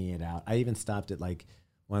dragging it out. I even stopped at like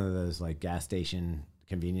one of those like gas station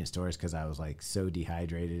convenience stores because I was like so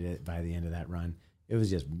dehydrated by the end of that run. It was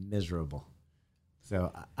just miserable.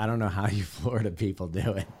 So I don't know how you Florida people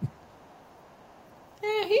do it.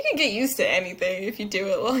 Yeah, you can get used to anything if you do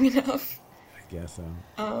it long enough. I guess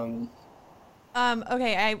so.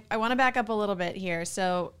 Okay, I want to back up a little bit here.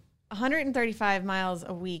 So 135 miles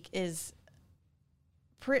a week is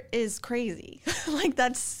crazy. Like,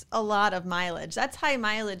 that's a lot of mileage. That's high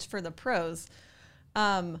mileage for the pros.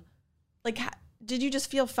 Did you just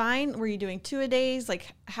feel fine? Were you doing 2 a days?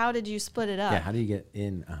 Like, how did you split it up? Yeah, how do you get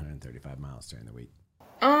in 135 miles during the week?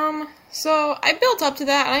 So I built up to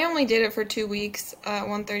that, and I only did it for 2 weeks at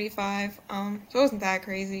 135. So it wasn't that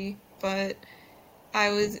crazy, but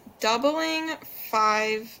I was doubling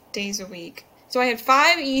 5 days a week. So I had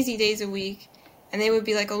 5 easy days a week, and they would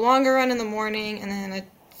be like a longer run in the morning, and then a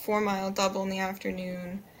 4-mile double in the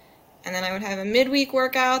afternoon. And then I would have a midweek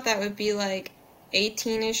workout that would be like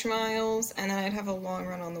 18-ish miles, and then I'd have a long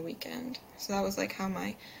run on the weekend. So that was like how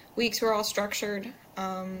my weeks were all structured.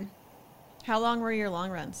 How long were your long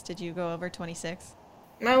runs? Did you go over 26?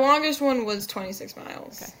 My longest one was 26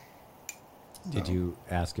 miles. Okay. Did you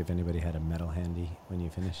ask if anybody had a medal handy when you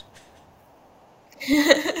finished?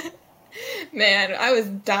 Man, I was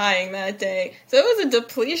dying that day. So it was a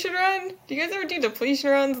depletion run. Do you guys ever do depletion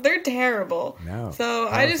runs? They're terrible. No. So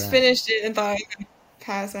I just finished it and thought I was going to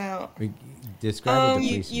pass out. Describe a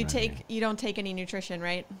depletion run. You don't take any nutrition,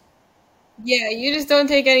 right? Yeah, you just don't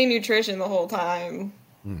take any nutrition the whole time.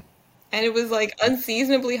 And it was like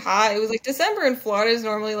unseasonably hot. It was like December in Florida is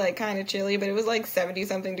normally like kind of chilly, but it was like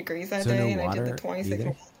 70-something degrees that day, and I did the 26.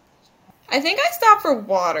 Either? I think I stopped for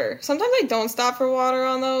water. Sometimes I don't stop for water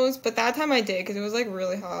on those, but that time I did because it was like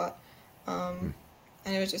really hot, and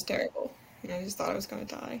it was just terrible. And I just thought I was going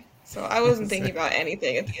to die, so I wasn't thinking about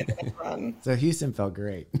anything at the end of the run. So Houston felt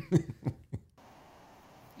great.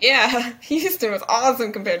 Yeah, Houston was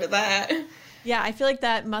awesome compared to that. Yeah, I feel like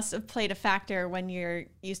that must have played a factor when you're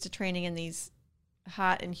used to training in these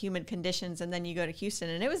hot and humid conditions, and then you go to Houston,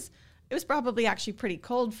 and it was probably actually pretty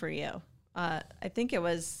cold for you. I think it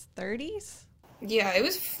was 30s. Yeah, it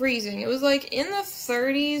was freezing. It was like in the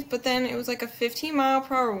 30s, but then it was like a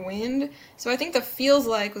 15-mile-per-hour wind. So I think the feels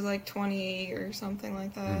like was like 28 or something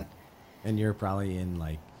like that. And you're probably in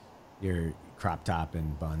like your crop top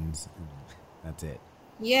and buns. And that's it.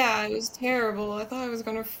 Yeah, it was terrible. I thought I was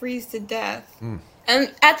going to freeze to death.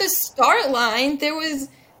 And at the start line, there was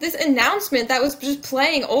this announcement that was just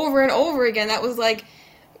playing over and over again. That was like,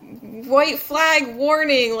 white flag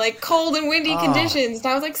warning, like cold and windy conditions. And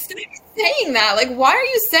I was like, stop saying that. Like, why are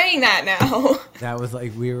you saying that now? That was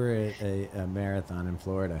like, we were at a marathon in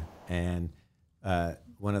Florida, and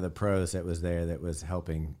one of the pros that was there that was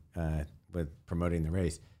helping with promoting the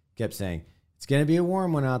race kept saying, it's going to be a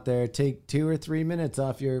warm one out there. Take 2 or 3 minutes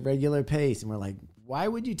off your regular pace. And we're like, why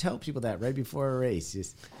would you tell people that right before a race?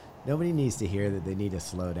 Just nobody needs to hear that they need to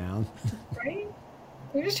slow down. Right?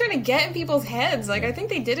 They're just trying to get in people's heads. Like, I think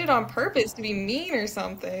they did it on purpose to be mean or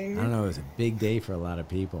something. I don't know. It was a big day for a lot of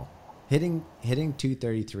people. Hitting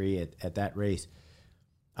 2:33 at that race,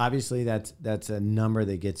 obviously that's a number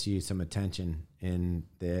that gets you some attention in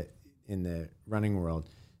the running world.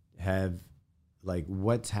 Like,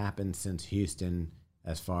 what's happened since Houston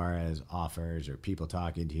as far as offers or people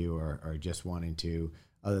talking to you or just wanting to,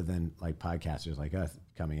 other than like podcasters like us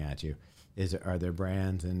coming at you? Are there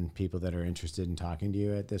brands and people that are interested in talking to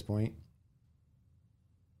you at this point?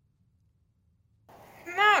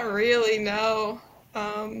 Not really, no.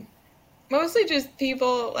 Mostly just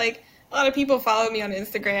people, like, a lot of people follow me on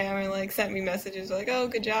Instagram and like sent me messages like, oh,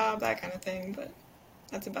 good job, that kind of thing, but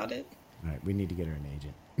that's about it. All right, we need to get her an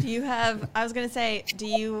agent. Do you have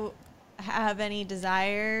any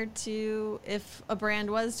desire to, if a brand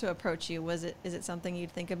was to approach you, is it something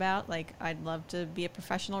you'd think about? Like, I'd love to be a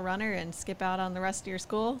professional runner and skip out on the rest of your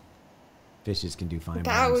school? Fishes can do fine by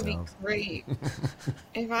That would themselves. be great.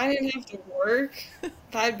 If I didn't have to work,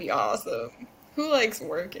 that'd be awesome. Who likes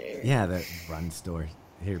working? Yeah, the run store.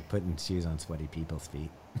 Here, putting shoes on sweaty people's feet.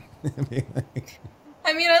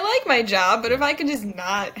 I mean, I like my job, but if I could just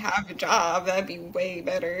not have a job, that'd be way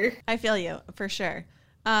better. I feel you for sure.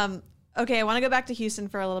 Okay, I want to go back to Houston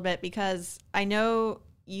for a little bit because I know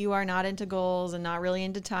you are not into goals and not really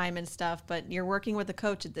into time and stuff, but you're working with a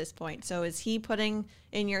coach at this point. So is he putting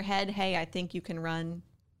in your head, hey, I think you can run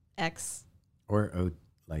X? Or,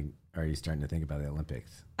 like, are you starting to think about the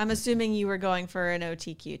Olympics? I'm assuming you were going for an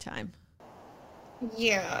OTQ time.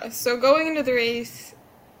 Yeah, so going into the race,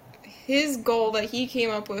 his goal that he came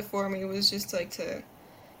up with for me was just like to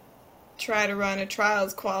try to run a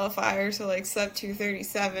trials qualifier, so like sub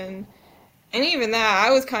 2:37. And even that,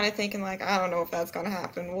 I was kind of thinking like, I don't know if that's gonna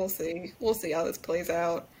happen. We'll see. We'll see how this plays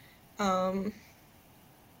out. But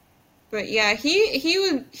yeah,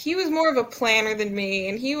 he was more of a planner than me,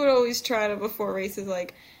 and he would always try to, before races,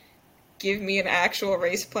 like give me an actual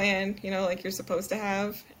race plan, you know, like you're supposed to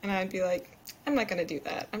have. And I'd be like, I'm not gonna do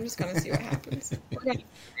that. I'm just gonna see what happens. We're gonna figure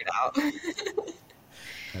it out.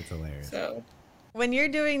 That's hilarious. So. When you're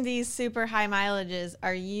doing these super high mileages,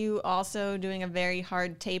 are you also doing a very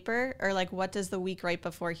hard taper? Or like what does the week right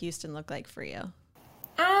before Houston look like for you?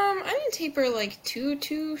 I didn't taper like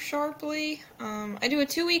too sharply. I do a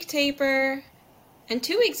 2-week taper, and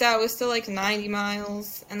 2 weeks out was still like 90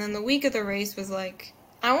 miles, and then the week of the race was like,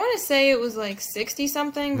 I want to say it was like 60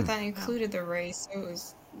 something, but that included the race, so it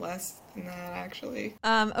was less than that actually.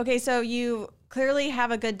 Okay, so you clearly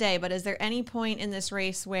have a good day, but is there any point in this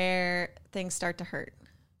race where things start to hurt?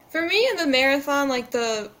 For me in the marathon, like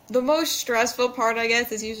the most stressful part, I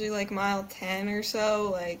guess, is usually like mile 10 or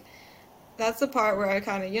so. Like that's the part where I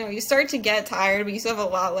kind of, you start to get tired, but you still have a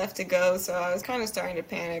lot left to go. So I was kind of starting to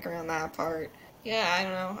panic around that part. Yeah, I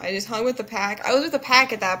don't know. I just hung with the pack. I was with the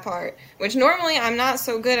pack at that part, which normally I'm not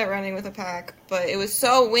so good at running with a pack, but it was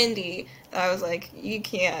so windy that I was like, you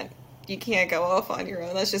can't go off on your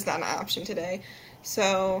own. That's just not an option today.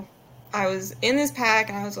 So I was in this pack,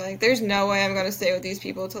 and I was like, there's no way I'm going to stay with these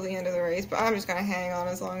people till the end of the race, but I'm just going to hang on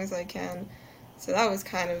as long as I can. So that was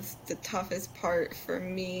kind of the toughest part for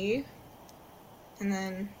me. And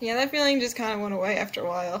then, yeah, that feeling just kind of went away after a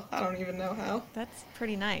while. I don't even know how. That's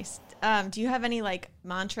pretty nice. Do you have any like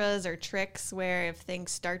mantras or tricks where if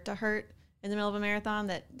things start to hurt in the middle of a marathon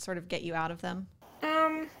that sort of get you out of them?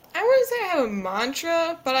 I wouldn't say I have a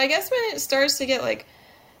mantra, but I guess when it starts to get like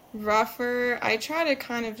rougher, I try to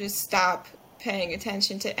kind of just stop paying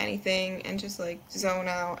attention to anything and just like zone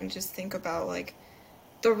out and just think about like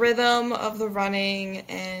the rhythm of the running,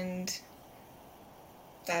 and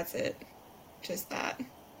that's it. Just that.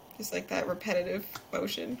 Just like that repetitive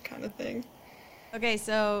motion kind of thing. Okay,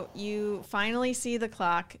 so you finally see the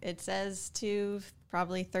clock. It says to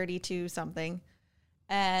probably 32 something.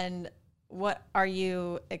 And what are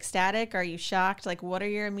you ecstatic? Are you shocked? Like, what are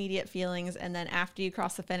your immediate feelings? And then after you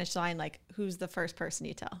cross the finish line, like, who's the first person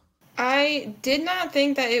you tell? I did not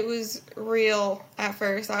think that it was real at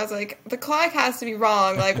first. I was like, the clock has to be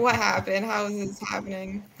wrong. Like, what happened? How is this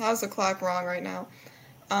happening? How's the clock wrong right now?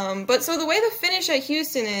 But so the way the finish at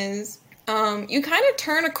Houston is, you kind of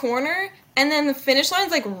turn a corner, and then the finish line's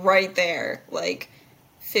like right there, like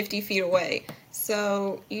 50 feet away.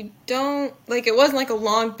 So you don't, like, it wasn't like a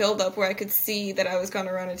long build-up where I could see that I was going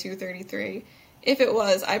to run a 2:33. If it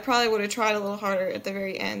was, I probably would have tried a little harder at the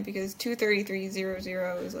very end, because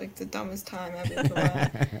 2:33.00 is like the dumbest time ever to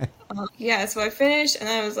run. Yeah, so I finished, and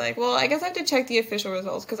I was like, well, I guess I have to check the official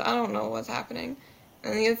results, because I don't know what's happening.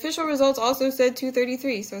 And the official results also said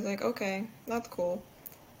 2:33, so I was like, okay, that's cool.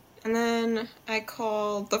 And then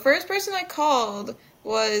the first person I called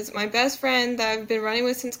was my best friend that I've been running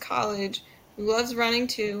with since college, who loves running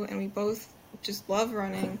too, and we both just love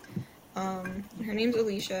running. Her name's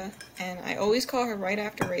Alicia, and I always call her right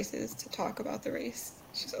after races to talk about the race.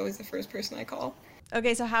 She's always the first person I call.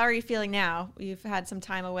 Okay, so how are you feeling now? You've had some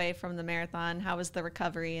time away from the marathon. How was the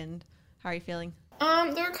recovery, and how are you feeling?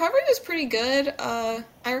 The recovery was pretty good. I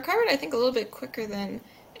recovered, I think, a little bit quicker than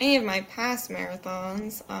any of my past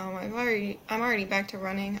marathons. I'm already back to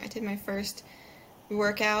running. I did my first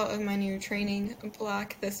workout of my new training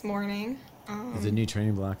block this morning. Is it a new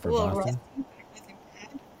training block for Boston?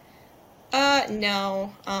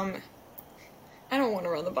 No. I don't want to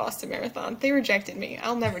run the Boston Marathon. They rejected me.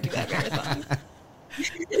 I'll never do that marathon.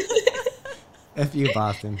 F you,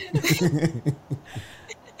 Boston.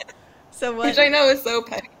 So what? Which I know is so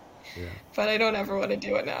petty. Yeah. But I don't ever want to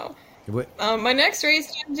do it now. What? My next race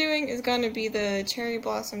that I'm doing is going to be the Cherry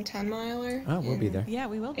Blossom 10 miler. Oh, we'll be there. Yeah,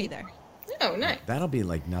 we will be there. Oh, nice. That'll be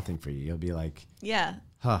like nothing for you. You'll be like, Yeah.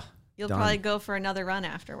 huh. You'll done. probably go for another run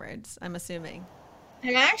afterwards, I'm assuming.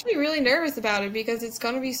 I'm actually really nervous about it because it's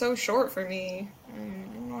going to be so short for me. I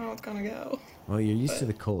don't know how it's going to go. Well, you're used to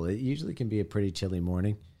the cold. It usually can be a pretty chilly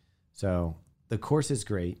morning. So the course is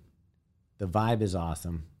great. The vibe is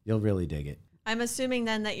awesome. You'll really dig it. I'm assuming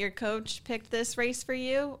then that your coach picked this race for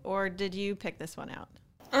you, or did you pick this one out?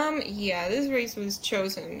 Yeah, this race was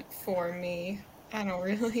chosen for me. I don't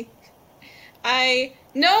really. I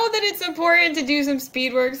know that it's important to do some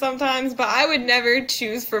speed work sometimes, but I would never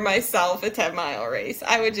choose for myself a 10-mile race.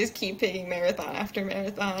 I would just keep picking marathon after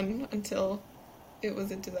marathon until it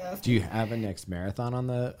was a disaster. Do you have a next marathon on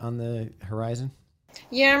the horizon?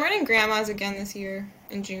 Yeah, I'm running Grandma's again this year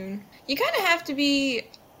in June. You kind of have to be...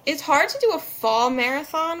 It's hard to do a fall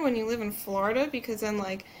marathon when you live in Florida because then,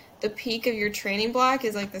 like, the peak of your training block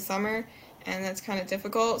is, like, the summer, and that's kind of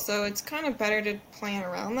difficult. So it's kind of better to plan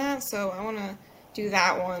around that. So I want to do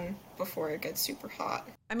that one before it gets super hot.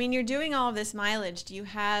 I mean, you're doing all of this mileage. Do you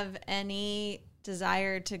have any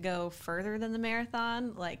desire to go further than the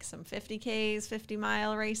marathon, like some 50Ks,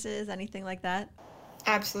 50-mile races, anything like that?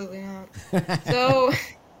 Absolutely not. So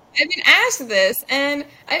I've been asked this, and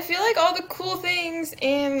I feel like all the cool things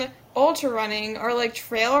in ultra running are like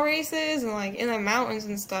trail races and like in the mountains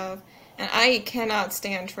and stuff. And I cannot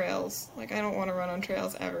stand trails. Like, I don't want to run on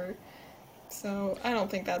trails ever. So I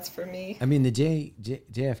don't think that's for me. I mean, the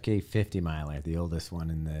JFK 50 miler, the oldest one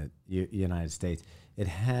in the United States, it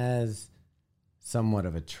has somewhat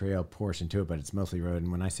of a trail portion to it, but it's mostly road.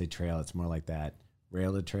 And when I say trail, it's more like that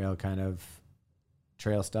rail to trail kind of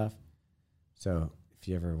trail stuff. So if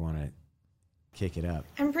you ever want to kick it up.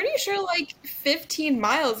 I'm pretty sure like 15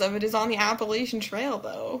 miles of it is on the Appalachian Trail,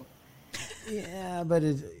 though. Yeah, but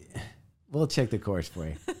we'll check the course for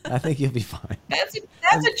you. I think you'll be fine. That's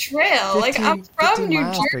a trail. Like, I'm from New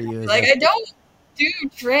Jersey. Like, I don't do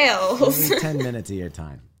trails. 10 minutes of your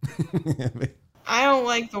time. I don't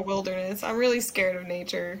like the wilderness. I'm really scared of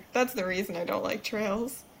nature. That's the reason I don't like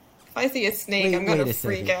trails. If I see a snake, I'm going to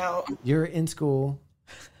freak out. You're in school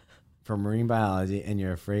for marine biology and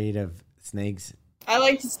you're afraid of snakes? I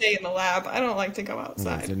like to stay in the lab. I don't like to go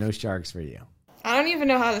outside. Okay, so no sharks for you. I don't even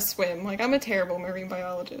know how to swim. Like, I'm a terrible marine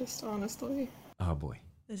biologist, honestly. Oh, boy.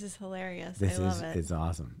 This is hilarious. This I love it. is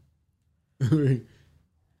awesome.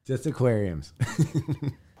 Just aquariums.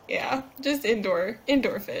 Yeah, just indoor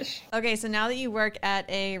fish. Okay, so now that you work at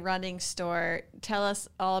a running store, tell us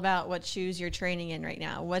all about what shoes you're training in right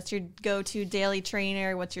now. What's your go-to daily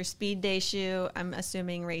trainer? What's your speed day shoe? I'm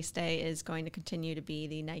assuming race day is going to continue to be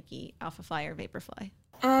the Nike Alpha Fly or Vaporfly.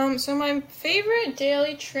 So my favorite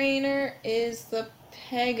daily trainer is the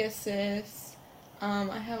Pegasus.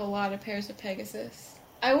 I have a lot of pairs of Pegasus.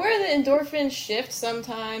 I wear the Endorphin Shift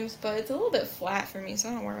sometimes, but it's a little bit flat for me, so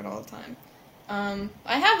I don't wear it all the time.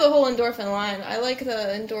 I have the whole Endorphin line. I like the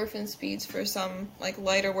Endorphin Speeds for some like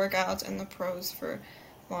lighter workouts and the Pros for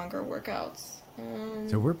longer workouts.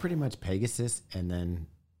 So we're pretty much Pegasus and then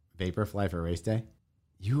Vaporfly for race day.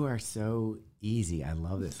 You are so easy. I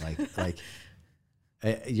love this. Like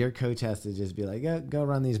your coach has to just be like, go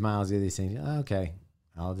run these miles, do these things. Okay,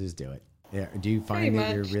 I'll just do it. Yeah. Do you find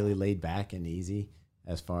that you're really laid back and easy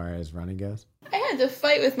as far as running goes? I had to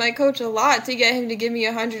fight with my coach a lot to get him to give me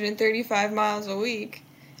 135 miles a week.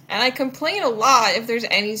 And I complain a lot if there's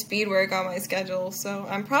any speed work on my schedule, so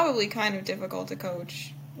I'm probably kind of difficult to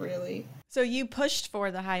coach, really. So you pushed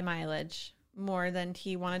for the high mileage more than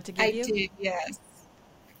he wanted to give you? I did, yes.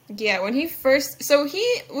 Yeah, when he first... So he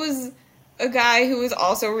was a guy who was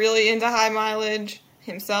also really into high mileage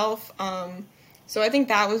himself. So I think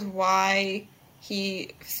that was why he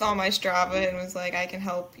saw my Strava and was like, I can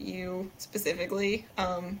help you specifically,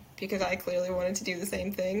 because I clearly wanted to do the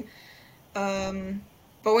same thing.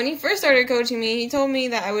 But when he first started coaching me, he told me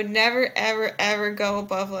that I would never, ever, ever go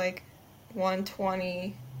above, like,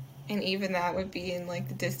 120, and even that would be in, like,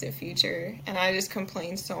 the distant future. And I just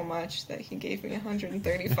complained so much that he gave me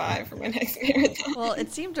 135 for my next marathon. Well,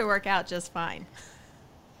 it seemed to work out just fine.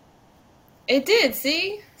 It did,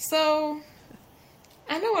 see? So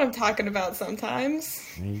I know what I'm talking about sometimes.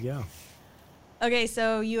 There you go. Okay,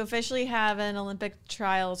 so you officially have an Olympic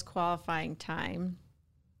trials qualifying time.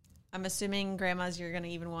 I'm assuming, Grandma's, you're going to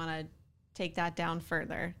even want to take that down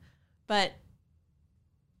further. But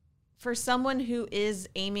for someone who is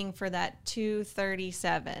aiming for that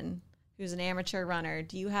 2:37, who's an amateur runner,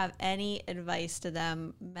 do you have any advice to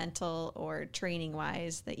them, mental or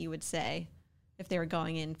training-wise, that you would say if they were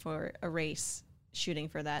going in for a race shooting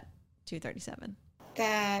for that 2:37?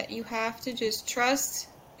 That you have to just trust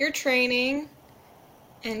your training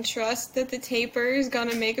and trust that the taper is going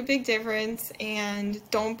to make a big difference, and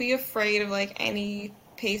don't be afraid of like any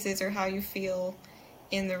paces or how you feel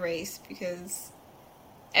in the race, because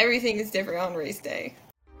everything is different on race day.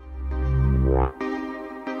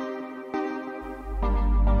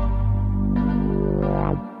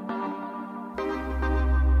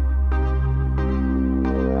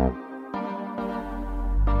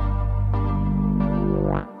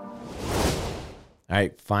 All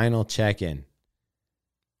right, final check-in.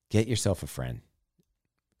 Get yourself a friend.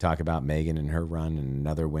 Talk about Megan and her run and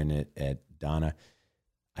another win at Donna.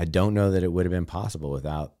 I don't know that it would have been possible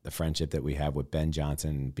without the friendship that we have with Ben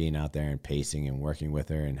Johnson, being out there and pacing and working with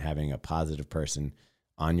her and having a positive person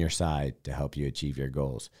on your side to help you achieve your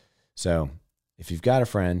goals. So if you've got a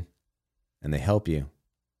friend and they help you,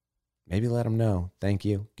 maybe let them know. Thank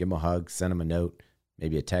you. Give them a hug. Send them a note.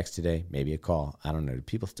 Maybe a text today. Maybe a call. I don't know. Do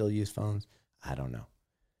people still use phones? I don't know.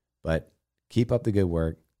 But keep up the good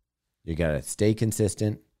work. You got to stay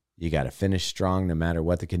consistent. You got to finish strong no matter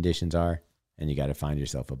what the conditions are. And you got to find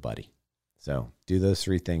yourself a buddy. So do those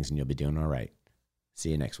 3 things and you'll be doing all right.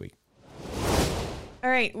 See you next week.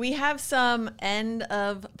 All right. We have some end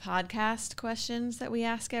of podcast questions that we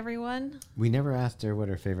ask everyone. We never asked her what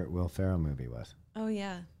her favorite Will Ferrell movie was. Oh,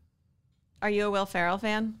 yeah. Are you a Will Ferrell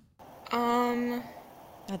fan?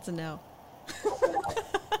 That's a no.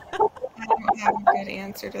 I don't have a good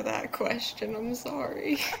answer to that question. I'm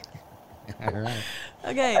sorry. All right.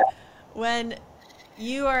 Okay. When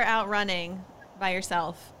you are out running by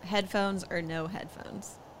yourself, headphones or no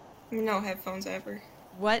headphones? No headphones ever.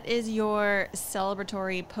 What is your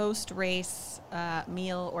celebratory post-race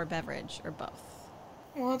meal or beverage, or both?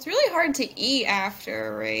 Well, it's really hard to eat after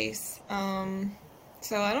a race.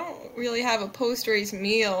 So I don't really have a post-race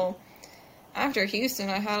meal. After Houston,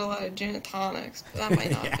 I had a lot of gin and tonics, but that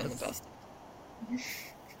might not have been the best.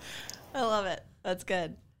 I love it. That's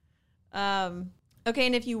good. Okay,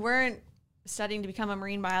 and if you weren't studying to become a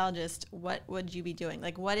marine biologist, what would you be doing?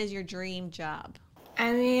 Like, what is your dream job?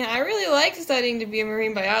 I mean, I really like studying to be a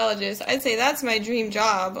marine biologist. I'd say that's my dream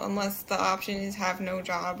job, unless the option is have no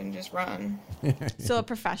job and just run. So a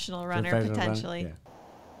professional runner, potentially.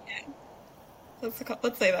 Yeah. Let's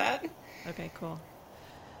say that. Okay, cool.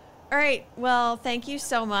 All right. Well, thank you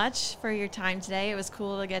so much for your time today. It was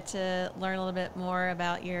cool to get to learn a little bit more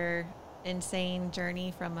about your insane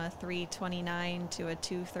journey from a 3:29 to a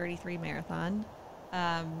 2:33 marathon.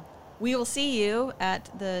 We will see you at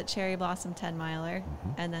the Cherry Blossom 10 miler,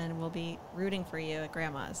 and then we'll be rooting for you at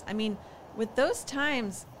Grandma's. I mean, with those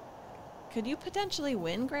times, could you potentially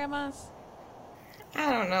win Grandma's?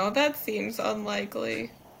 I don't know. That seems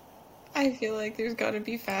unlikely. I feel like there's got to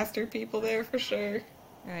be faster people there for sure.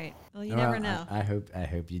 All right. Well, you never know. I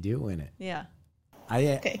hope you do win it. Yeah.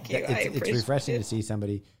 Thank you. It's refreshing to see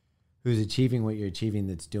somebody who's achieving what you're achieving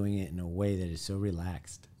that's doing it in a way that is so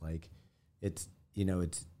relaxed. Like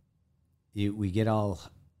we get all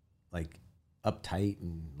like uptight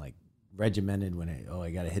and like regimented when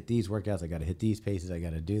I got to hit these workouts, I got to hit these paces, I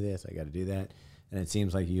got to do this, I got to do that. And it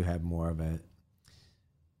seems like you have more of a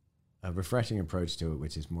refreshing approach to it,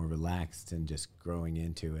 which is more relaxed and just growing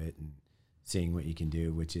into it and seeing what you can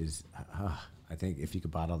do, which is, I think if you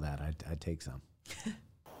could bottle that, I'd take some.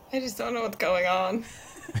 I just don't know what's going on.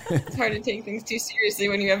 It's hard to take things too seriously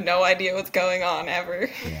when you have no idea what's going on ever.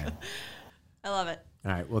 Yeah. I love it.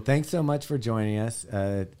 All right. Well, thanks so much for joining us.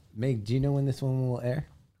 Meg, do you know when this one will air?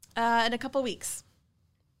 In a couple weeks.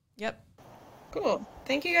 Yep. Cool.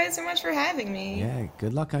 Thank you guys so much for having me. Yeah.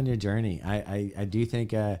 Good luck on your journey. I do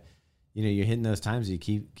think, you're hitting those times. You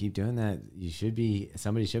keep doing that.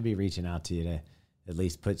 Somebody should be reaching out to you to at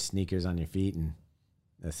least put sneakers on your feet and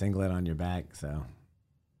a singlet on your back. So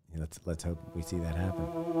let's hope we see that happen.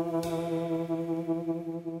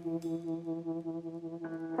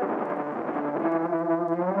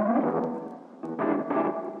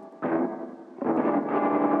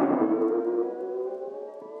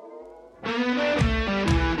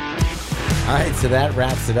 All right, so that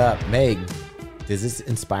wraps it up. Meg, does this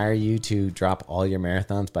inspire you to drop all your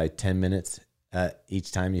marathons by 10 minutes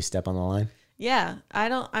each time you step on the line? Yeah.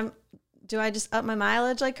 Do I just up my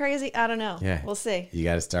mileage like crazy? I don't know. Yeah. We'll see. You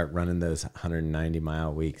got to start running those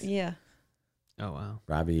 190-mile weeks. Yeah. Oh, wow.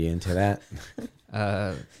 Robbie, you into that?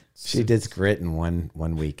 She did grit in one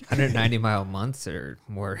week. 190-mile months are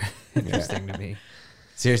more interesting to me.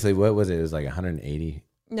 Seriously, what was it? It was like 180?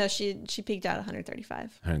 No, she peaked out 135.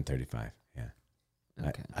 135, yeah.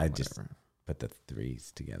 Okay, I just put the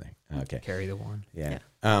threes together. Okay. Carry the one. Yeah.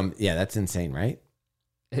 Yeah, that's insane, right?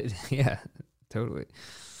 Yeah, totally.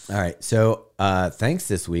 All right. So thanks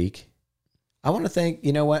this week. I want to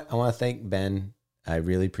thank Ben. I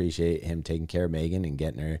really appreciate him taking care of Megan and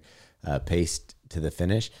getting her paced to the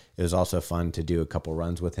finish. It was also fun to do a couple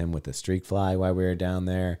runs with him with the streak fly while we were down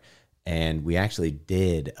there. And we actually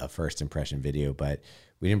did a first impression video, but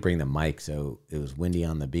we didn't bring the mic, so it was windy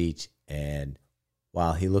on the beach. And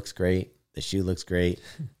while he looks great, the shoe looks great,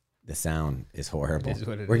 the sound is horrible. It is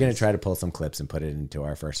what it We're going is. to try to pull some clips and put it into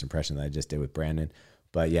our first impression that I just did with Brandon.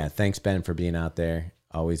 But yeah, thanks, Ben, for being out there.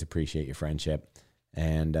 Always appreciate your friendship.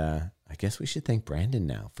 And I guess we should thank Brandon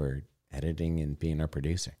now for editing and being our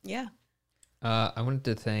producer. Yeah. I wanted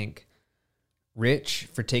to thank Rich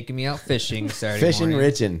for taking me out fishing Saturday Fishing, morning.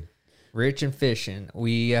 Richin'. Rich and fishing.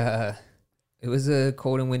 We it was a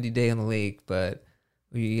cold and windy day on the lake, but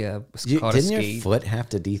we caught a Didn't your skate. foot have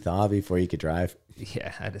to thaw before you could drive?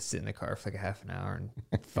 Yeah, I had to sit in the car for like a half an hour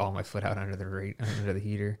and thaw my foot out under the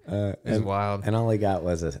heater. It was and, wild. And all he got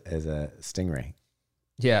was a stingray.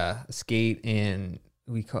 Yeah, a skate, and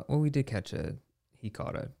we did catch he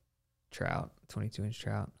caught a trout, 22-inch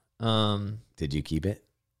trout. Did you keep it?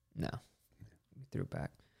 No, we threw it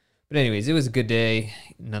back. But anyways, it was a good day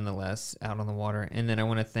nonetheless out on the water. And then I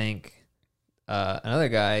want to thank another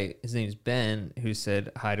guy. His name's Ben, who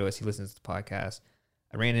said hi to us. He listens to the podcast.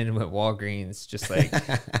 I ran into him at Walgreens, just like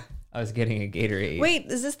I was getting a Gatorade. Wait,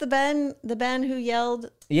 is this the Ben who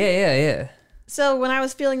yelled? Yeah. So when I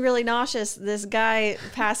was feeling really nauseous, this guy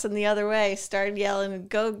passing the other way started yelling,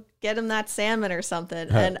 "Go get him that salmon or something."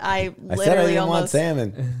 And I I said I literally didn't want almost,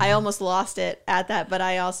 salmon. I almost lost it at that, but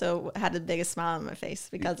I also had the biggest smile on my face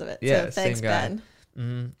because of it. Yeah, So thanks, same guy. Ben.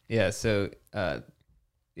 Mm-hmm. Yeah, so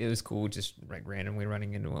it was cool just like randomly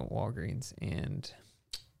running into a Walgreens. And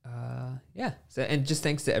yeah, so and just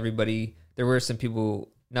thanks to everybody. There were some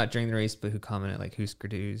people, not during the race, but who commented like Husker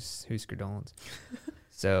Do's, Husker Dolans.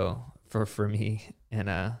 So for me, and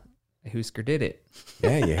Husker did it.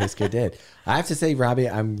 Yeah, Husker did. I have to say, Robbie,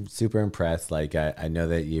 I'm super impressed. Like, I know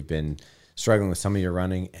that you've been struggling with some of your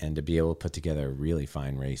running, and to be able to put together a really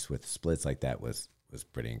fine race with splits like that was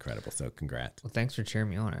pretty incredible. So congrats. Well, thanks for cheering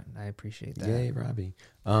me on it. I appreciate that. Yay, Robbie.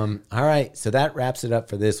 All right, so that wraps it up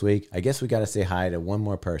for this week. I guess we got to say hi to one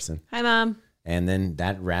more person, Hi, Mom. and then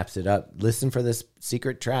that wraps it up. Listen for this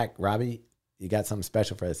secret track. Robbie, you got something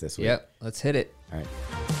special for us this week. Yep, let's hit it. All right.